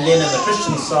 And then in the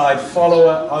Christian side,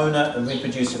 follower, owner, and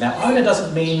reproducer. Now, owner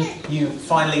doesn't mean you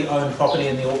finally own property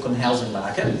in the Auckland housing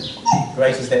market,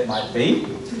 great as that might be.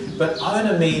 But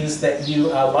owner means that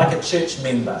you are like a church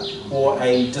member, or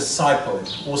a disciple,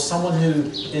 or someone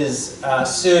who is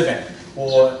serving,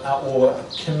 or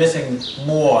committing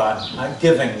more,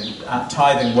 giving,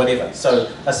 tithing, whatever. So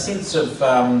a sense of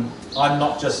I'm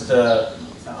not just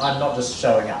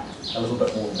showing up. A little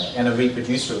bit more than that. And a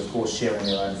reproducer, of course, sharing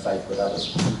their own faith with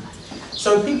others.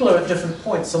 So people are at different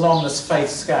points along this faith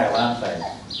scale, aren't they?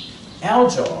 Our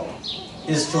job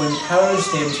is to encourage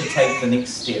them to take the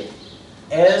next step.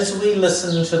 As we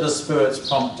listen to the Spirit's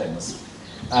promptings,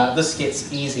 this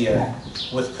gets easier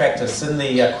with practice. In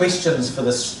the questions for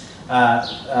this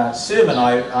sermon,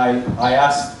 I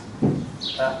asked,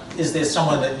 is there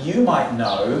someone that you might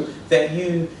know that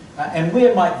you... and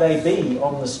where might they be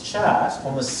on this chart,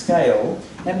 on this scale,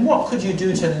 and what could you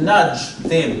do to nudge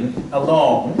them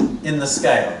along in the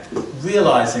scale,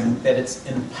 realising that it's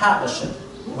in partnership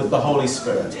with the Holy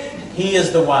Spirit. He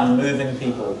is the one moving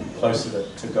people closer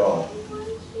to God.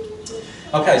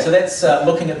 Okay, so that's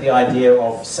looking at the idea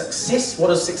of success.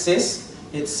 What is success?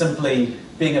 It's simply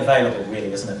being available,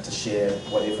 really, isn't it, to share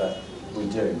whatever we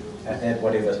do, at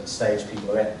whatever stage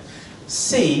people are at.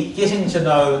 C, getting to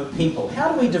know people.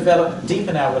 How do we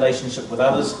deepen our relationship with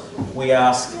others? We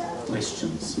ask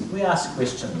questions. We ask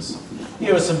questions.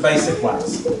 Here are some basic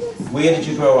ones. Where did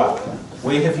you grow up?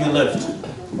 Where have you lived?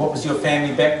 What was your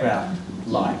family background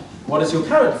like? What is your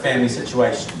current family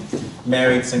situation?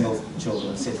 Married, single,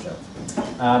 children, etc.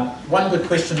 One good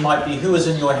question might be, who is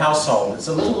in your household? It's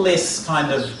a little less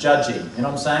kind of judgy, you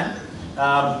know what I'm saying?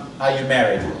 Are you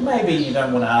married? Maybe you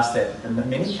don't want to ask that in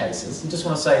many cases. You just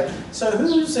want to say, so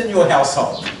who's in your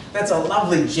household? That's a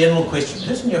lovely general question.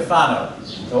 Who's in your whānau?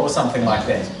 Or something like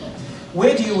that.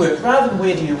 Where do you work? Rather than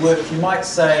where do you work, you might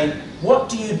say, what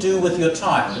do you do with your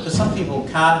time? Because some people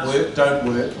can't work, don't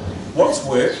work. What's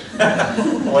work?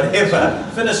 Whatever.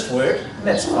 Finished work.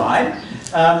 That's fine.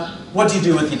 What do you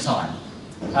do with your time?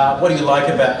 What do you like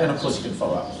about... And of course you can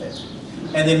follow up with that.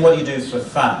 And then what do you do for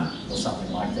fun? Or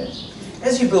something like that.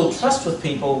 As you build trust with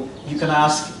people, you can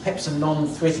ask perhaps a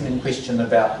non-threatening question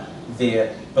about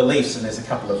their beliefs, and there's a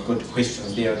couple of good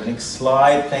questions there in the next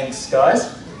slide. Thanks,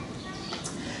 guys.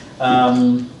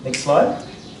 Next slide.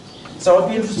 So I'd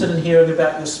be interested in hearing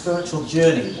about your spiritual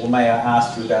journey, or may I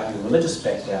ask you about your religious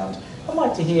background. I'd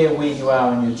like to hear where you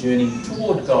are on your journey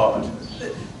toward God.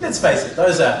 Let's face it,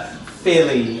 those are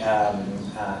fairly,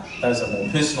 those are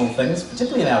more personal things,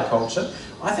 particularly in our culture.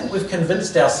 I think we've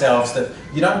convinced ourselves that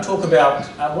you don't talk about,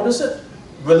 what is it?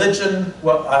 Religion,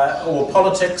 or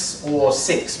politics, or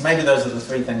sex. Maybe those are the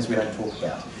three things we don't talk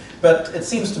about. But it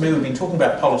seems to me we've been talking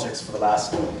about politics for the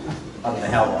last, I don't know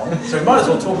how long, so we might as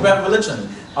well talk about religion.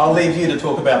 I'll leave you to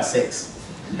talk about sex.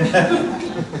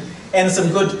 And some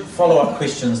good follow-up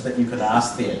questions that you can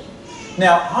ask there.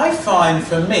 Now, I find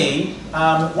for me,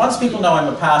 once people know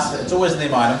I'm a pastor, it's always in their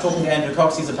mind. I'm talking to Andrew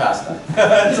Cox, he's a pastor.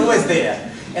 It's always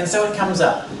there. And so it comes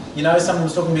up. You know, someone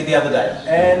was talking to me the other day,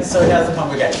 and so how's the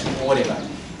congregation, or whatever.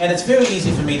 And it's very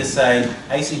easy for me to say,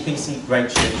 ACPC, great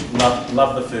church,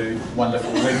 love the food,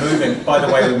 wonderful. We're moving, by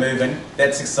the way, we're moving,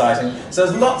 that's exciting. So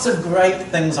there's lots of great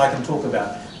things I can talk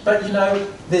about. But, you know,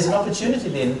 there's an opportunity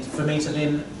then for me to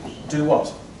then do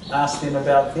what? Ask them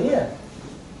about their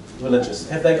religious.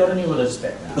 Have they got any religious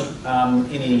background?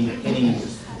 Any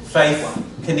faith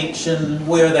connection?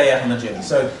 Where are they at on the journey?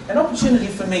 So an opportunity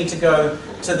for me to go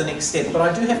to the next step, but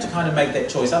I do have to kind of make that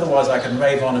choice. Otherwise, I can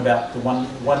rave on about the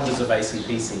wonders of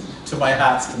ACPC to my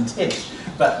heart's content.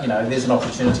 But you know, there's an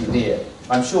opportunity there.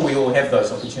 I'm sure we all have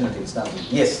those opportunities, don't we?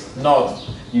 Yes, nod,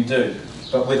 you do.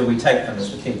 But whether we take them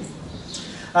is the key.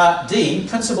 D,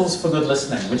 principles for good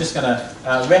listening. We're just going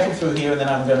to rattle through here, and then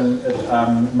I'm going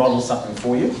to model something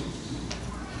for you.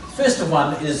 First of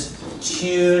one is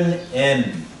tune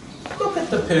in. Look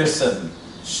at the person.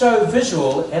 Show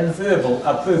visual and verbal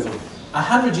approval.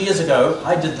 100 years ago,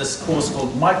 I did this course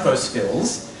called Micro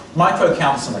Skills, Micro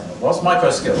Counselling it was,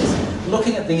 Micro Skills.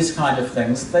 Looking at these kind of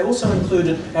things, they also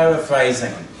included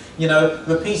paraphrasing. You know,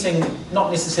 repeating,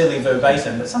 not necessarily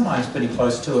verbatim, but sometimes pretty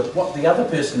close to it, what the other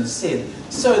person has said,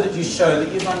 so that you show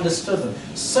that you've understood them.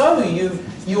 So you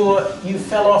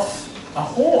fell off a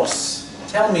horse.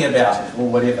 Tell me about it, or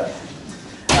whatever.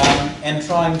 And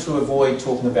trying to avoid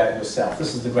talking about yourself.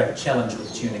 This is the great challenge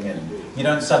with tuning in. You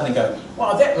don't suddenly go,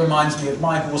 wow, that reminds me of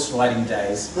my horse riding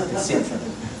days, etc.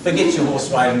 Forget your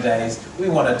horse riding days. We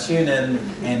want to tune in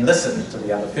and listen to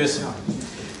the other person.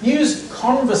 Use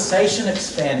conversation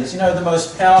expanders. You know, the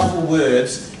most powerful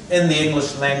words in the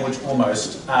English language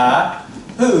almost are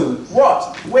who,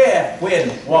 what, where, when,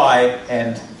 why,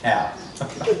 and how.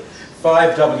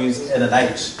 5 W's and an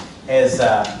H, as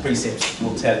precepts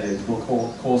will tell you,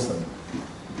 calls them.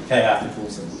 K after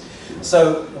calls them.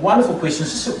 So, wonderful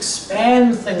questions, just to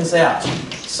expand things out.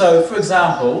 So, for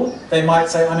example, they might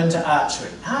say, I'm into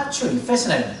archery. Archery,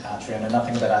 fascinating. Archery, I know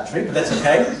nothing about archery, but that's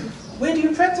okay. Where do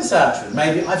you practice archery?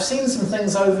 Maybe I've seen some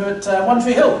things over at One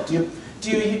Tree Hill. Do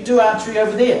you do archery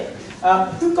over there?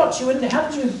 Who got you into? How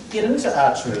did you get into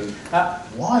archery?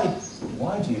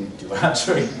 Why do you do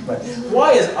archery?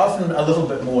 Why is often a little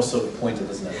bit more sort of pointed,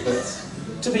 isn't it? But it's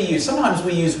to be used. Sometimes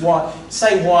we use why,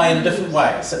 say why in a different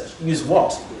way. So use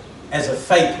what as a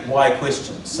fake why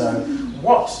question. So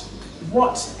what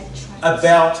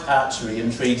about archery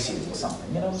intrigues you or something?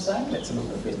 You know what I'm saying? That's a little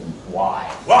bit better than why.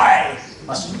 Why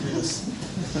must you do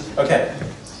this? Okay.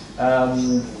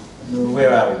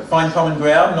 Where are we? Find common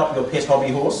ground, not your pet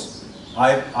hobby horse.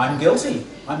 I'm guilty.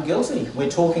 I'm guilty. We're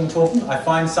talking. I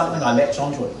find something, I latch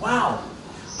onto it. Wow.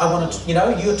 I want to, you know,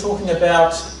 you're talking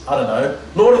about, I don't know,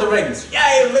 Lord of the Rings.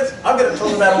 Yay, I'm going to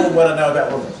talk about all what I know about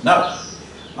Lord of the Rings. No.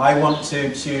 I want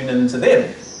to tune into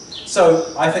them.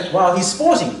 So I think, wow, he's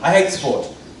sporty. I hate sport.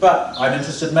 But I'm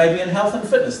interested maybe in health and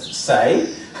fitness.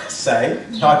 Say,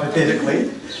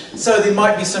 hypothetically. So there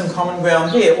might be some common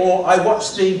ground there. Or I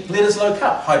watched the Bledisloe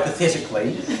Cup,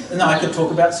 hypothetically, and I could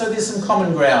talk about, so there's some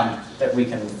common ground that we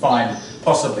can find,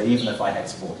 possibly, even if I hate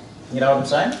sport. You know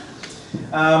what I'm saying?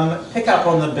 Pick up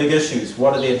on the big issues.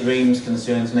 What are their dreams,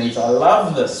 concerns, needs? I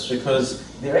love this because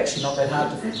they're actually not that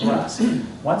hard to ask.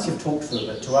 Once you've talked for a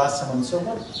bit, to ask someone, so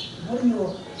what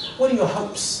are your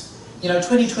hopes? You know,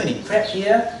 2020, crap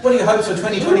year. What are your hopes for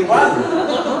 2021?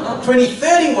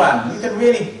 2031, you can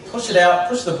really push it out,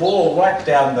 push the ball right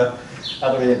down the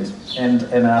other end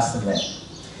and ask them that.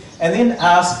 And then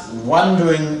ask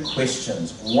wondering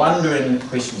questions.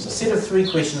 A set of 3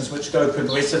 questions which go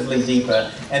progressively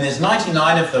deeper. And there's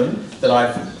 99 of them that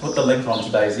I've put the link on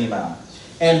today's email.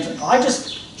 And I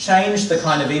just changed the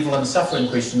kind of evil and suffering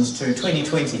questions to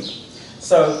 2020.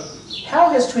 So, how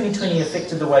has 2020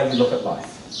 affected the way you look at life?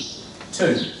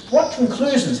 2, what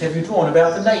conclusions have you drawn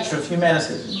about the nature of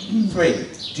humanity? 3,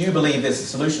 do you believe there's a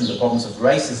solution to the problems of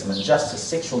racism, injustice,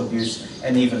 sexual abuse,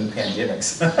 and even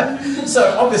pandemics?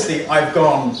 So obviously I've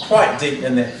gone quite deep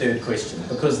in that 3rd question,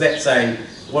 because that's a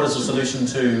what is the solution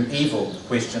to evil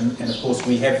question, and of course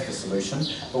we have the solution,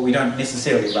 but we don't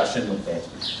necessarily rush in with that.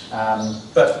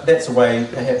 But that's a way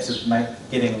perhaps of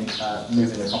moving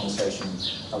the conversation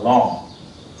along.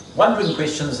 Wondering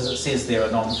questions, as it says there,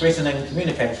 are non-threatening,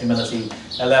 communicate humility,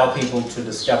 allow people to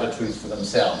discover truth for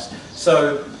themselves.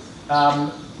 So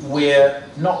we're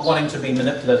not wanting to be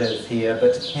manipulative here,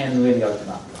 but can really open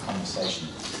up the conversation.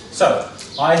 So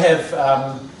I have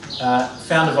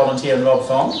found a volunteer in Rob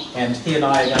Thong, and he and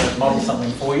I are going to model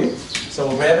something for you. So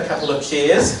we'll grab a couple of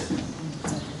chairs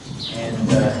and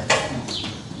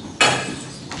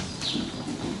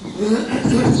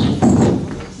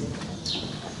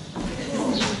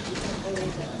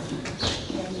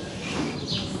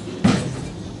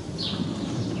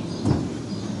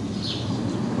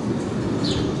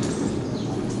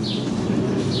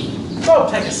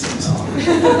take a seat.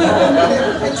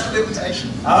 It's an invitation.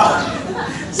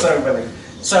 So willing.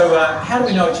 So how do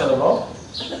we know each other, Rob?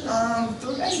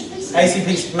 Through ACPC.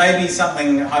 ACPC, maybe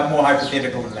something more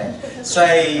hypothetical than that.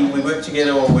 Say we work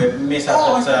together or we're met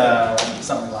up at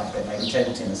something like that, maybe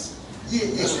table tennis. Yeah,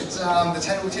 yes, it's the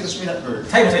table tennis meetup group.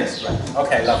 Table tennis, right.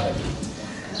 Okay, lovely.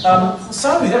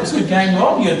 So that was a good game,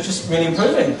 Rob. You're just really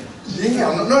improving. Yeah,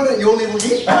 I'm not at your level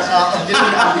yet, but I'm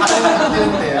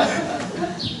getting there.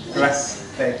 Great,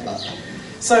 thank you.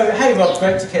 So, hey Rob,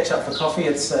 great to catch up for coffee.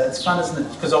 It's fun, isn't it?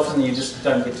 Because often you just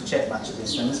don't get to chat much of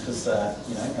these things, because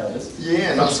you know how it is.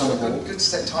 Yeah, no, it's good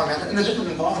to take time out in a different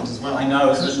environment as well. I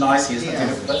know, isn't it nice here? Isn't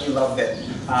Yeah. it? But you love that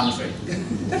palm tree.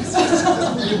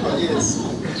 That's beautiful, yes.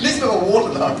 Needs a bit of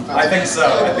water though. I think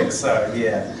so,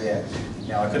 yeah.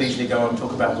 Now, I could easily go and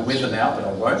talk about the weather now, but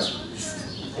I won't.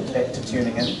 Back to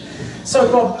tuning in. So,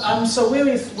 Rob, so where are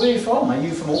you from? Are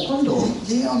you from Auckland or?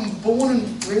 Yeah, I'm born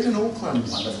and bred in Auckland.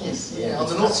 Wonderful. Yes, yeah. On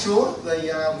the North Shore,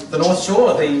 The North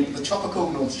Shore, the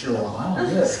tropical North Shore. wow,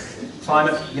 yes.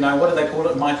 Climate, you know, what do they call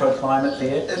it? Microclimate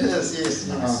there. It is, yes.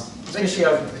 Nice. Especially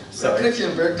over. Sorry.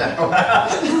 Particularly in Birkdale.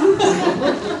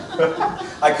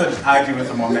 I couldn't argue with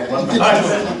them on that one, but I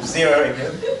was zeroing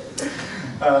in.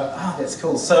 That's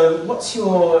cool. So, what's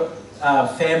your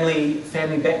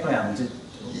family background?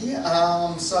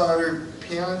 Yeah, so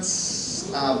parents,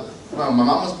 well, my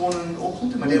mum was born in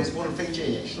Auckland and my dad was born in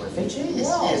Fiji actually. Fiji? Yes,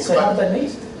 Wow. yes. So how did they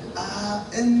meet?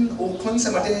 In Auckland,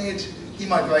 so my dad, he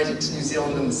migrated to New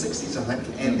Zealand in the 60s I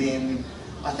think, and then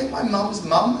I think my mum's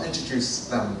mum introduced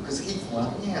them, because he,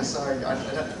 Wow. yeah, so I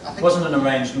think... It wasn't an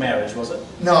arranged marriage, was it?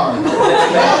 No.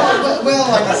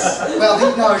 well, I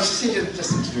guess, no, she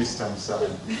just introduced them, so...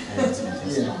 That's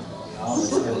fantastic. Yeah. Oh, that's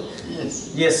good.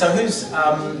 Yes. Yeah, so who's,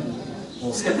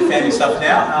 we'll skip the family stuff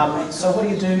now. So what do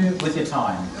you do with your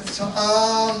time?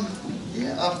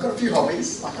 Yeah, I've got a few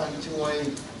hobbies. Like I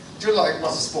enjoy like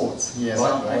lots of sports. Yeah, so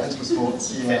I'm Right. into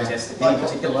sports. Yeah. Fantastic. Any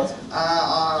particular ones?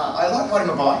 I like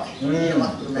riding a bike. Yeah, I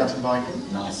like a bit of mountain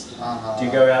biking. Nice. Do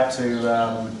you go out to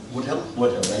Woodhill?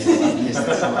 Woodhill? That's the one. Yes,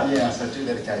 that's right. Yeah, so I do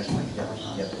that occasionally.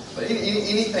 Yep. But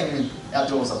anything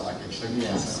outdoors I like actually.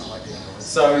 Yeah, so I like the outdoors.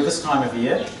 So this time of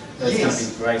year, that's Yes. going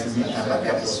to be great, isn't it? Yeah, I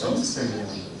like out swim soon.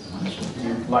 Do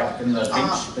you like in the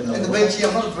beach? In the water? beach, yeah,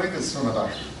 I'm not a very good swimmer though.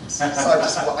 So I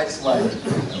just wade.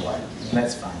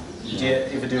 That's fun. Do you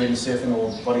ever do any surfing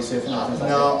or body surfing or things like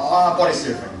No, that? body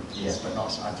surfing. Yes, but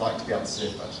not. I'd like to be able to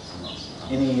surf, but I'm not.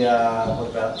 Any, what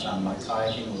about like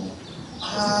kayaking or?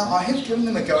 I have given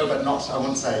them a go, but not. I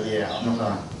wouldn't say yeah. I'm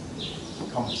not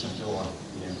a competent or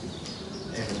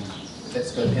yeah.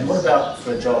 That's good. And what about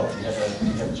for a job? Do you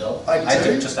have a job? I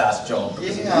do. Just ask job.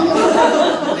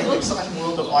 Yeah, the exciting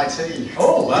world of IT.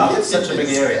 Oh wow, it's Yes, such a big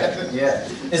yes. area. Yeah.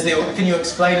 Is there? Can you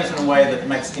explain it in a way that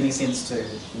makes any sense to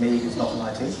me who's not in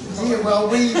IT? Yeah, well,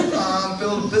 we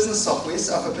build business software,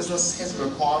 so if a business has a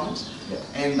requirement,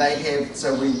 and they have,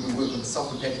 so we work with the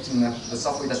software packaging, the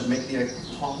software doesn't meet their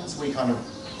requirements, we kind of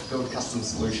build custom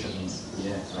solutions.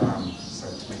 Yeah. So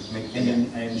to meet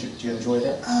And do you enjoy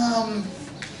that?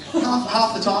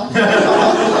 half the time.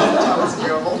 Half the time it's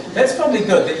enjoyable. That's probably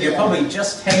good, that you're probably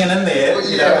just hanging in there, Well,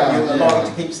 you yeah, know, you're allowed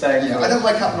to keep staying. Yeah, I don't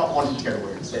wake up not wanting to go to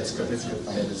work. So That's good. That's a good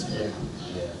thing. That is good.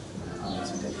 Yeah. Yeah.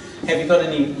 Amazing. Have you got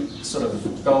any sort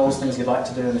of goals, things you'd like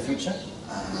to do in the future?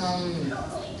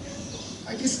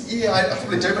 I guess, yeah, I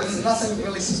probably do, but nothing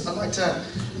really. I'd like to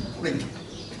probably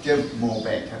give more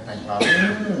back, I think, rather.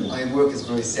 I mean, work is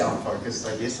very self-focused,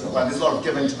 I guess. Like, there's a lot of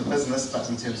giving to the business, but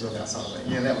in terms of outside of it,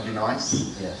 yeah, that would be nice.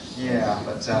 Yeah. Yeah,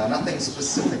 but nothing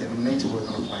specific. I need to work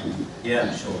on a plan.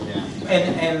 Yeah, sure. Yeah.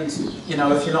 And you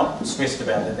know, if you're not stressed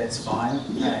about it, that's fine.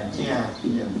 And Yeah.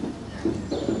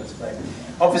 that's great.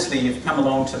 Obviously, you've come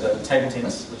along to the table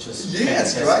tennis, which is Yeah,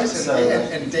 it's fantastic. great. So,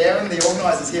 And Darren, the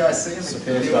organiser's here, I see him.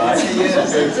 superb The guy. audience here,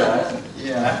 Superb so- guy.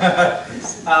 Yeah.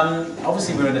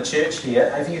 Obviously, we're in a church here.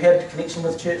 Have you had connection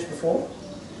with church before?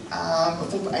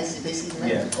 Before ACPC, you mean?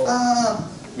 Yeah.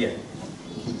 Yeah.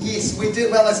 Yes, we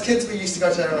did. Well, as kids, we used to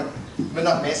go to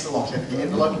midnight mass a lot at the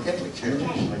local Catholic church,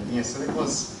 actually. Yeah, so that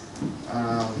was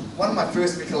one of my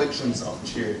first recollections of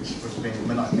church, would have been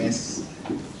midnight mass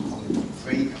on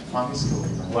primary school.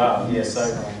 Even. Wow. Yeah. So,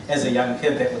 as a young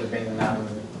kid, that would have been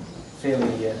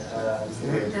fairly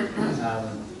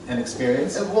an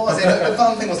experience. It was, and the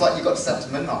fun thing was like you got to stay up to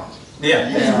midnight. Yeah.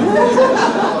 Yeah,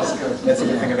 that was good. That's a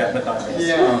good thing about midnight mass.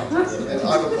 Yeah, and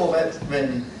I recall that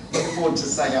being looking forward to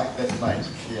staying up that late.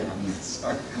 Yeah, so.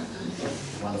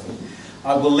 Wonderful.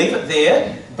 I will leave it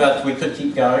there, but we could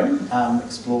keep going,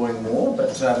 exploring more,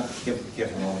 but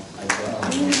give Rob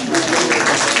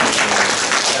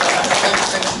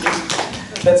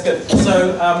a That's good.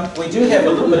 So we do have a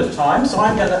little bit of time, so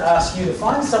I'm going to ask you to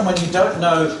find someone you don't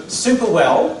know super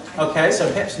well, okay,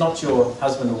 so perhaps not your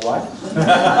husband or wife,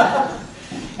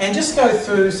 and just go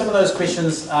through some of those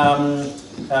questions.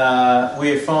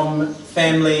 We're from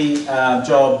family,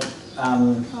 job,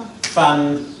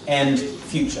 fun, and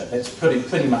future. That's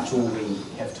pretty much all we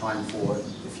have time for.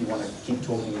 If you want to keep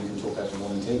talking, you can talk over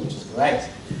morning tea, which is great.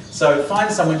 So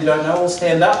find someone you don't know, all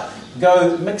stand up,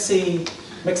 go mixy,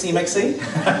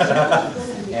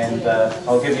 and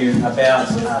I'll give you about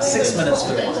 6 minutes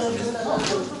for that.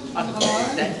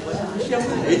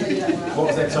 What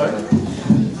was that, sorry?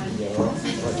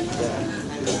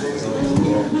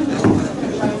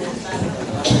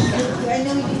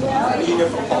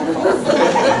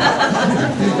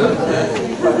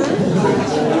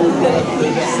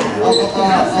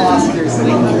 I'll ask you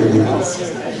something.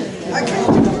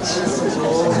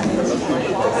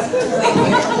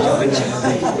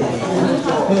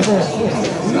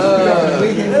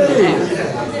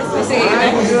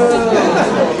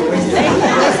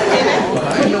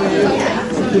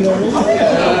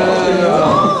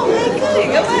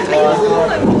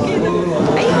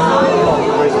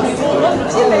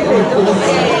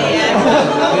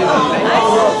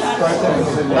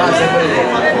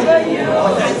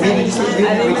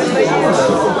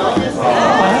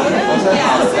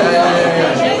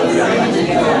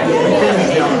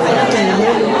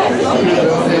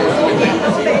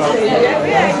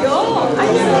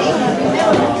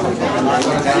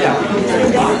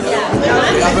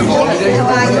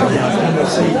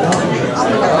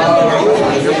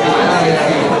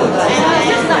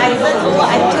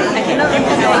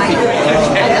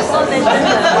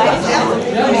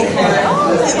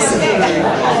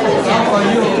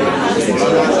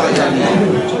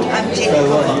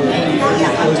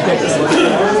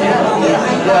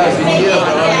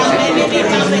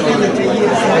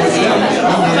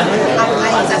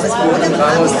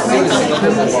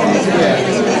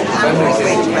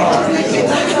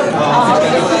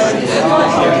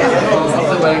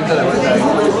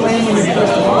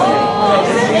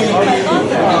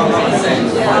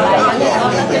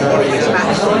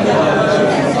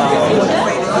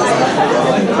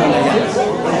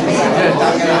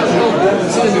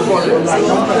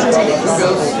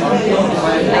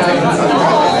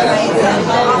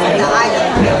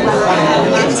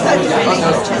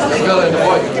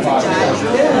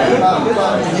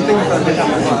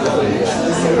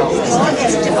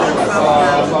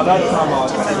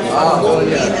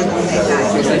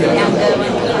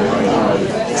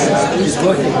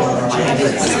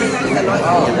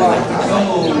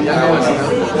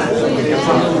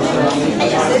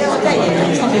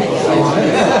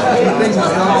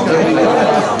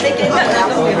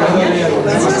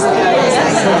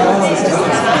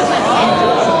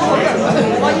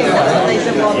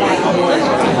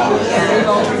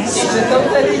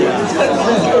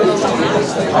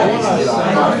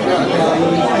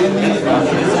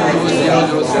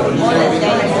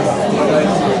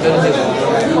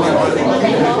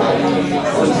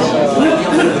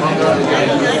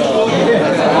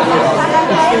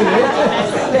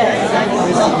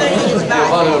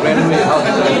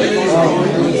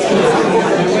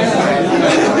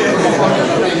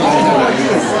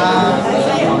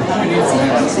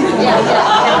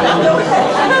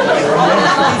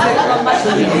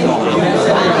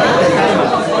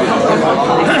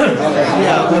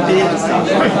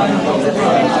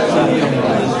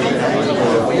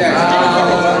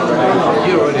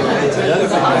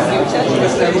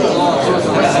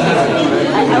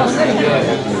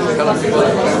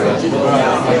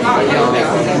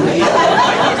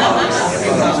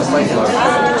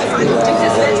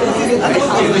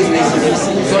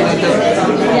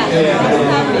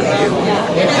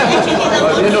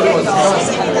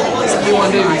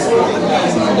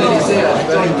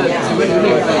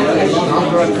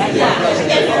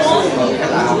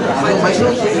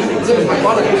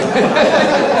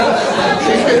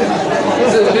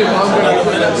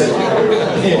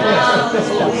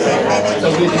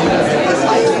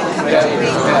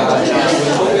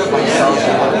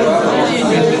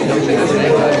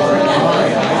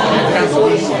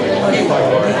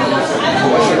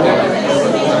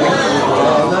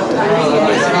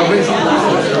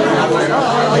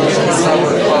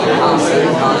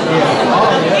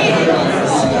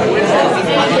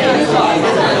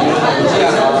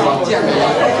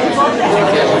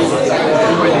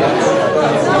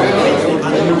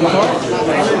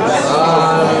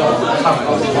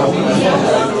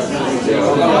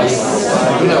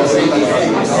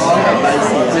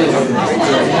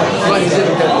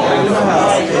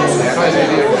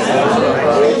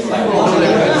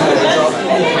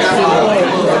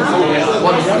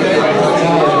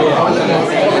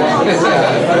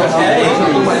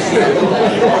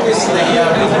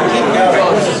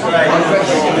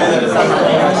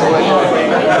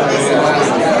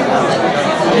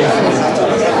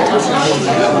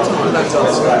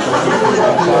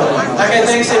 Okay,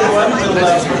 thanks everyone. We'll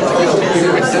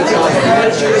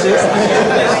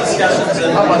discussions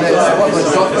and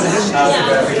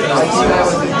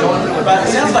but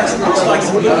it sounds like looks like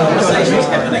some good conversations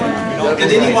happening.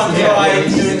 Did anyone try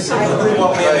doing something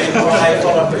while we have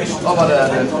follow-up questions?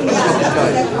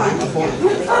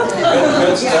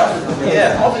 Good stuff.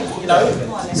 Yeah, you know,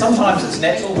 sometimes it's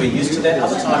natural, we're used to that,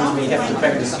 other times we have to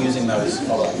practice using those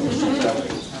follow-up questions, don't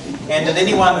we? And did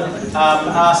anyone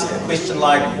ask a question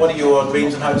like, what are your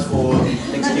dreams and hopes for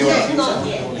next year or the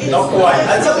future? Not quite.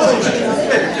 That's a little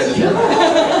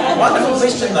bit. Wonderful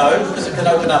question though, because it can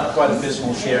open up quite a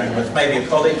personal sharing with maybe a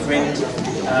colleague, friend,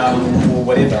 or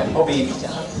whatever,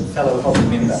 fellow hobby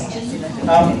member.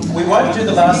 We won't do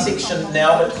the last section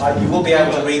now, but you will be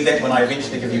able to read that when I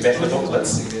eventually give you back the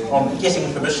booklets on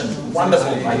getting permission.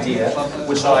 Wonderful idea,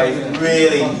 which I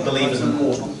really believe is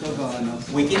important.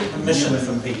 We get permission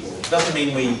from people. It doesn't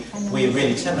mean we're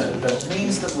really timid, but it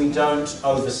means that we don't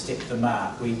overstep the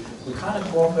mark. We're kind of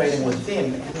cooperating with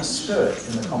them in the spirit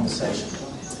in the conversation.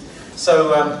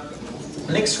 So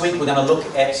next week we're going to look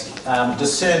at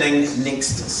discerning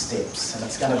next steps, and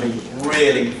it's going to be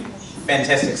really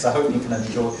fantastic, so I hope you can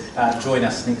join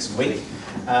us next week.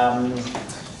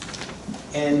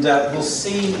 And we'll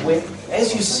see,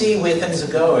 as you see where things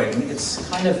are going, it's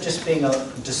kind of just being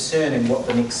discerning what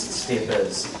the next step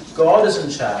is. God is in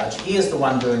charge, He is the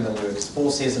one doing the works. Paul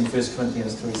says in 1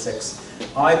 Corinthians 3:6,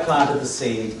 I planted the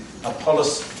seed,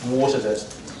 Apollos watered it,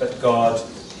 but God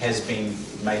has been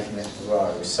making it grow.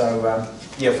 So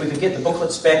yeah, if we could get the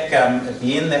booklets back at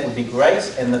the end, that would be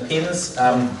great, and the pens.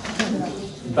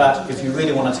 But if you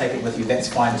really want to take it with you, that's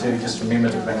fine too. Just remember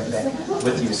to bring it back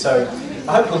with you. So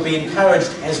I hope we'll be encouraged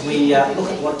as we look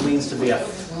at what it means to be a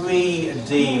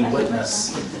 3D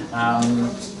witness,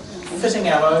 fitting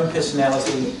our own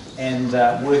personality and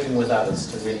working with others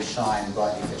to really shine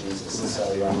brightly for Jesus. So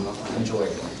enjoy.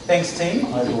 Thanks, team.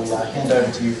 I will hand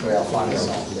over to you for our final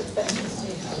song.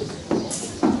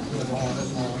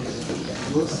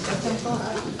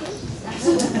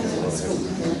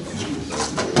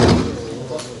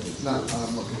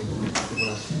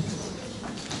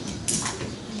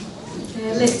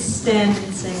 Let's stand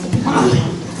and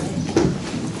sing.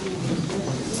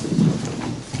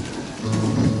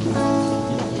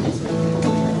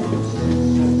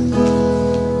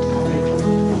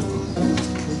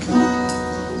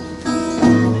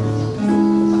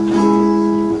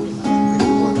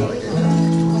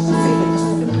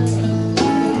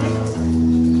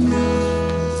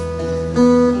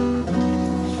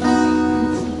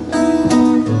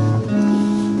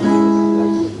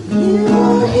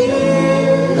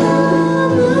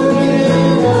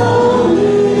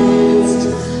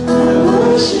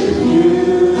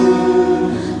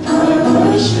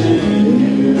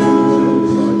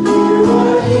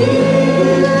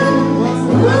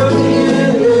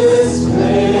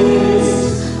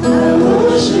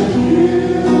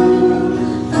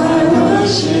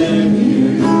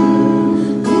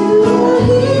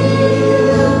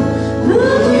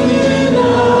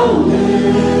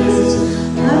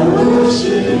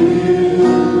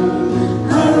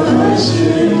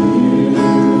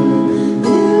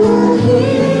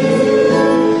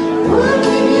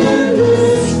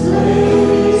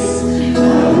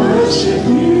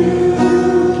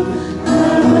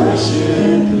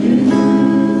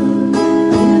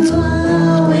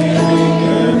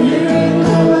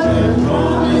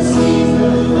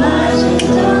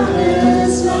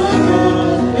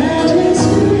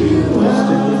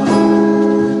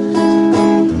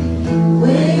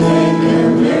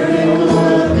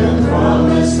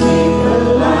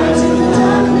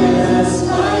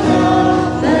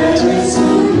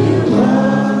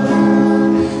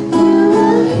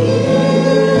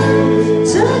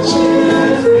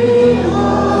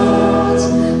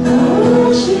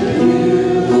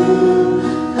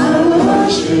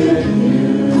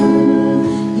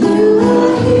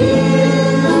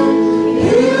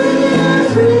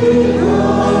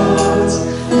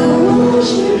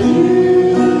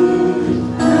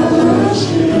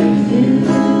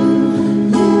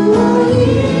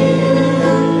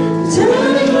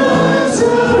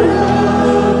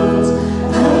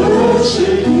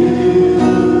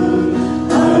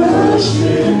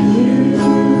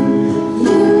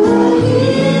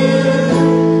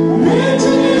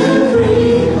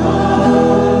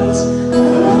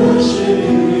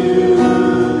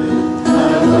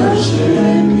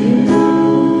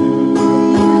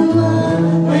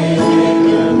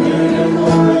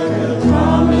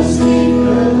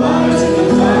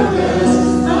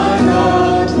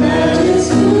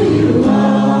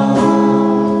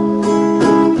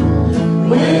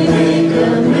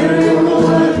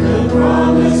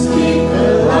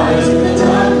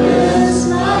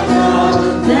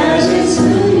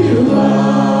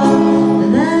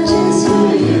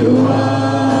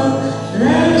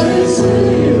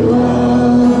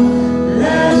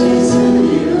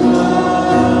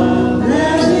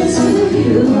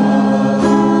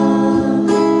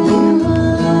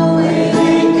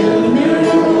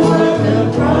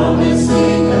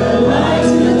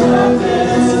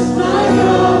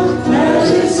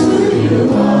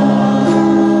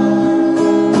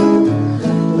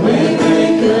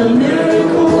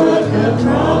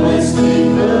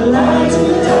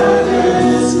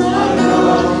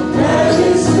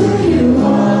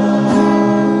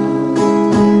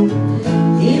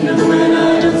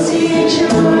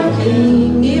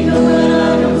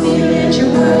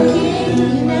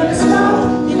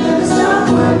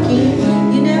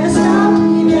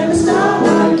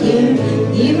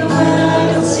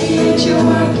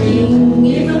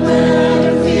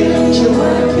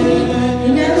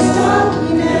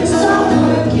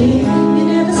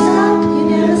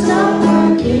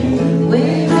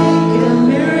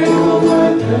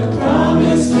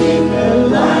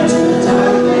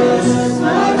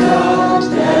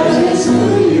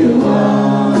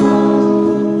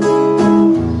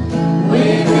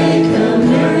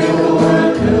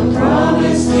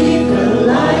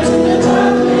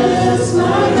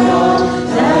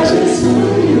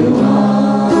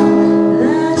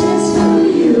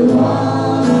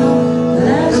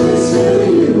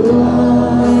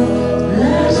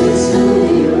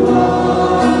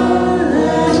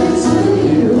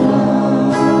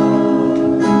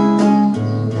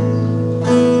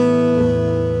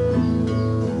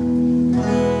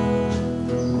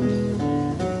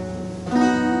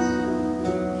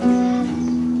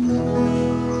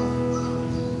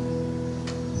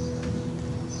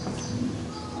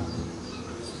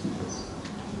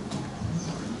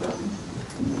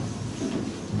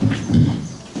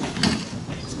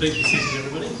 big percentage,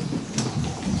 everybody.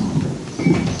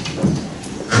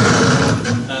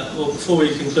 Well, before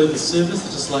we conclude the service,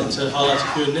 I'd just like to highlight a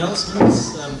few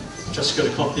announcements. Just got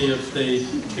a copy of the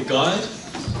guide.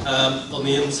 On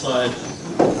the inside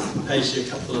page here, a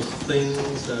couple of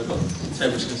things. I've got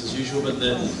establishments as usual, but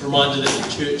the reminder that the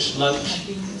church lunch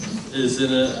is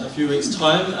in a few weeks'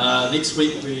 time. Next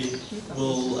week we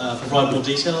will provide more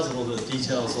details and all the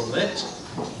details on that,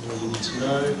 what you need to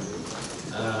know.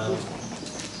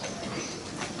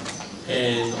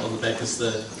 And on the back is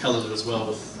the calendar as well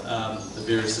with the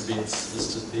various events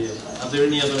listed there. Are there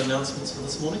any other announcements for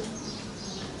this morning?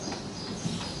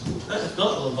 If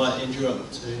not, I'll invite Andrew up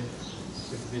to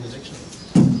give the benediction.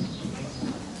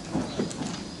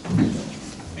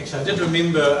 Actually, I did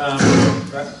remember,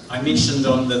 I mentioned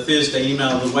on the Thursday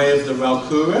email The Way of the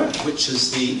Raukura, which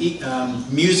is the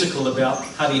musical about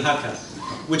Harihaka,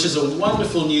 which is a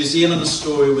wonderful New Zealand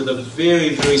story with a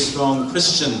very, very strong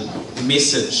Christian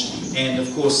message. And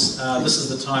of course, this is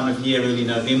the time of year, early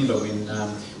November, when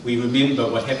we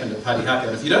remember what happened at Harihaka.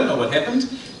 And if you don't know what happened,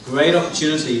 great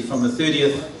opportunity from the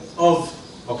 30th of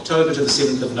October to the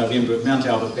 7th of November at Mount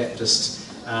Albert Baptist.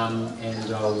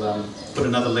 And I'll put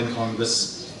another link on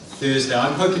this Thursday.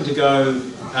 I'm hoping to go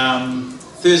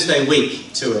Thursday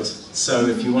week to it. So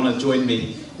if you want to join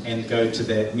me and go to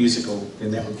that musical,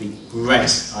 then that would be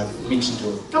great. I've mentioned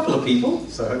to a couple of people,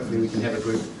 so hopefully we can have a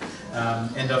group.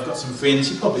 And I've got some friends.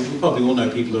 You probably all know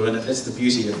people who are in it. That's the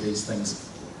beauty of these things.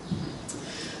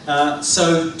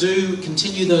 So do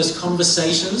continue those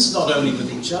conversations, not only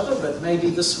with each other, but maybe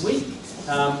this week.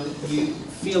 You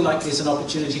feel like there's an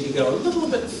opportunity to go a little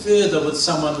bit further with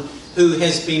someone who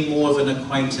has been more of an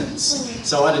acquaintance.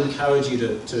 So I'd encourage you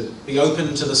to be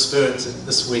open to the Spirit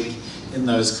this week in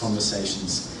those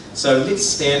conversations. So let's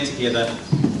stand together.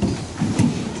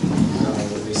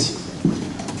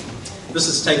 This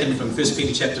is taken from 1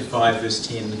 Peter chapter 5, verse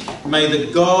 10. May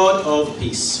the God of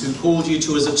peace, who called you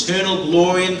to his eternal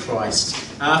glory in Christ,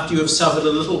 after you have suffered a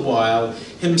little while,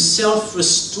 himself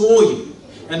restore you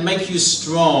and make you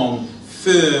strong,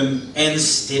 firm, and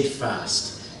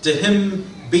steadfast. To him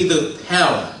be the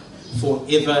power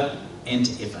forever and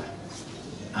ever.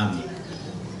 Amen.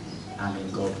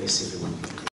 Amen. God bless everyone.